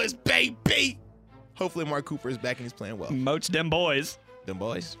Cowboys, baby. Hopefully Mark Cooper is back and he's playing well. Moats them boys. Them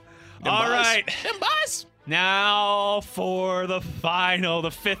boys. All right. Them boys. Now for the final,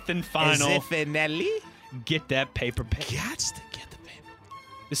 the fifth and final. Finale. Get that paper. Got to get the paper.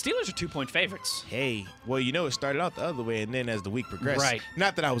 The Steelers are 2-point favorites. Hey, well, you know, it started out the other way, and then as the week progressed. Right.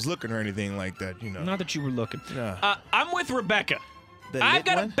 Not that I was looking or anything like that, you know. Not that you were looking. No. I'm with Rebecca. I've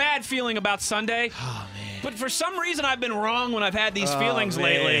got a bad feeling about Sunday. Oh, man. But for some reason, I've been wrong when I've had these feelings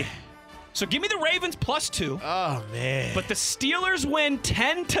lately. So give me the Ravens +2. Oh, man. But the Steelers win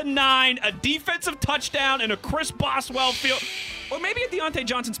 10-9, a defensive touchdown, and a Chris Boswell field. Or maybe a Deontay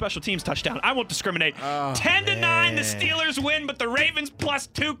Johnson special teams touchdown. I won't discriminate. 10-9, the Steelers win, but the Ravens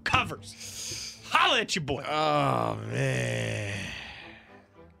 +2 covers. Holla at you, boy. Oh, man.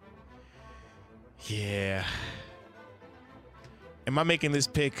 Yeah. Am I making this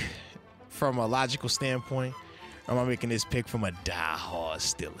pick from a logical standpoint? Or am I making this pick from a die-hard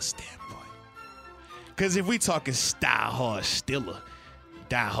Steelers standpoint? Because if we talking die-hard Steeler,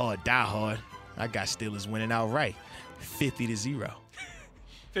 die-hard, I got Steelers winning outright, 50-0.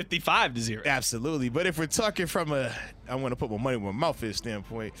 55-0. Absolutely. But if we're talking from I want to put my money where my mouth is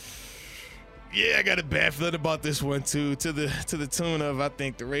standpoint, yeah, I got a bad feeling about this one too. To the tune of, I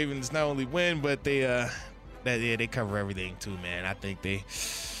think the Ravens not only win, but they cover everything too, man. I think they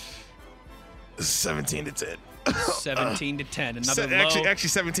 17-10. 17-10. Another low.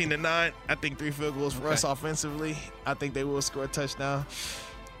 Actually 17-9. I think 3 field goals for us offensively. I think they will score a touchdown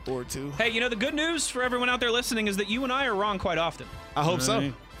or 2. Hey, you know, the good news for everyone out there listening is that you and I are wrong quite often. I hope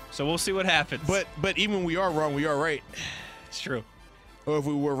so. So we'll see what happens. But even when we are wrong, we are right. It's true. Or if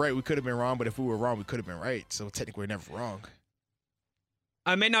we were right, we could have been wrong. But if we were wrong, we could have been right. So technically, we're never wrong.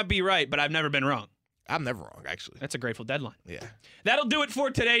 I may not be right, but I've never been wrong. I'm never wrong, actually. That's a Grateful Deadline. Yeah. That'll do it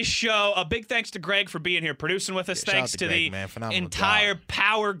for today's show. A big thanks to Greg for being here producing with us. Thanks to Greg, the entire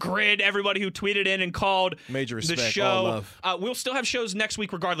Power Grid, everybody who tweeted in and called Major respect, the show. all love. We'll still have shows next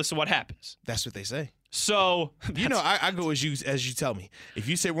week regardless of what happens. That's what they say. So, you know, I go as you tell me. If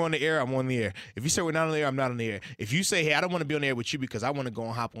you say we're on the air, I'm on the air. If you say we're not on the air, I'm not on the air. If you say, hey, I don't want to be on the air with you because I want to go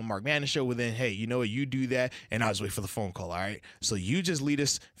and hop on Mark Madden's show, well then, hey, you know what? You do that, and I'll just wait for the phone call, all right? So you just lead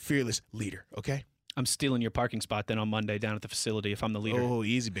us, fearless leader, okay? I'm stealing your parking spot then on Monday down at the facility if I'm the leader. Oh,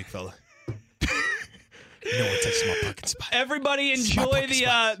 easy, big fella. No one touches my parking spot. Everybody enjoy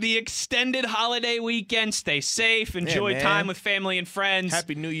the extended holiday weekend. Stay safe. Enjoy time with family and friends.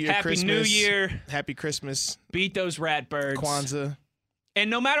 Happy New Year, Happy Christmas. New Year. Happy Christmas. Beat those Ratbirds. Kwanzaa. And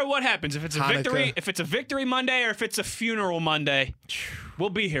no matter what happens, if it's a Hanukkah. victory Monday or if it's a funeral Monday, we'll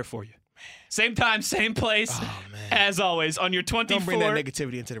be here for you. Same time, same place. Oh, man. As always, on your 24. Don't bring that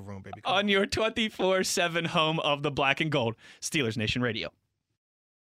negativity into the room, baby. On your 24/7 home of the Black and Gold, Steelers Nation Radio.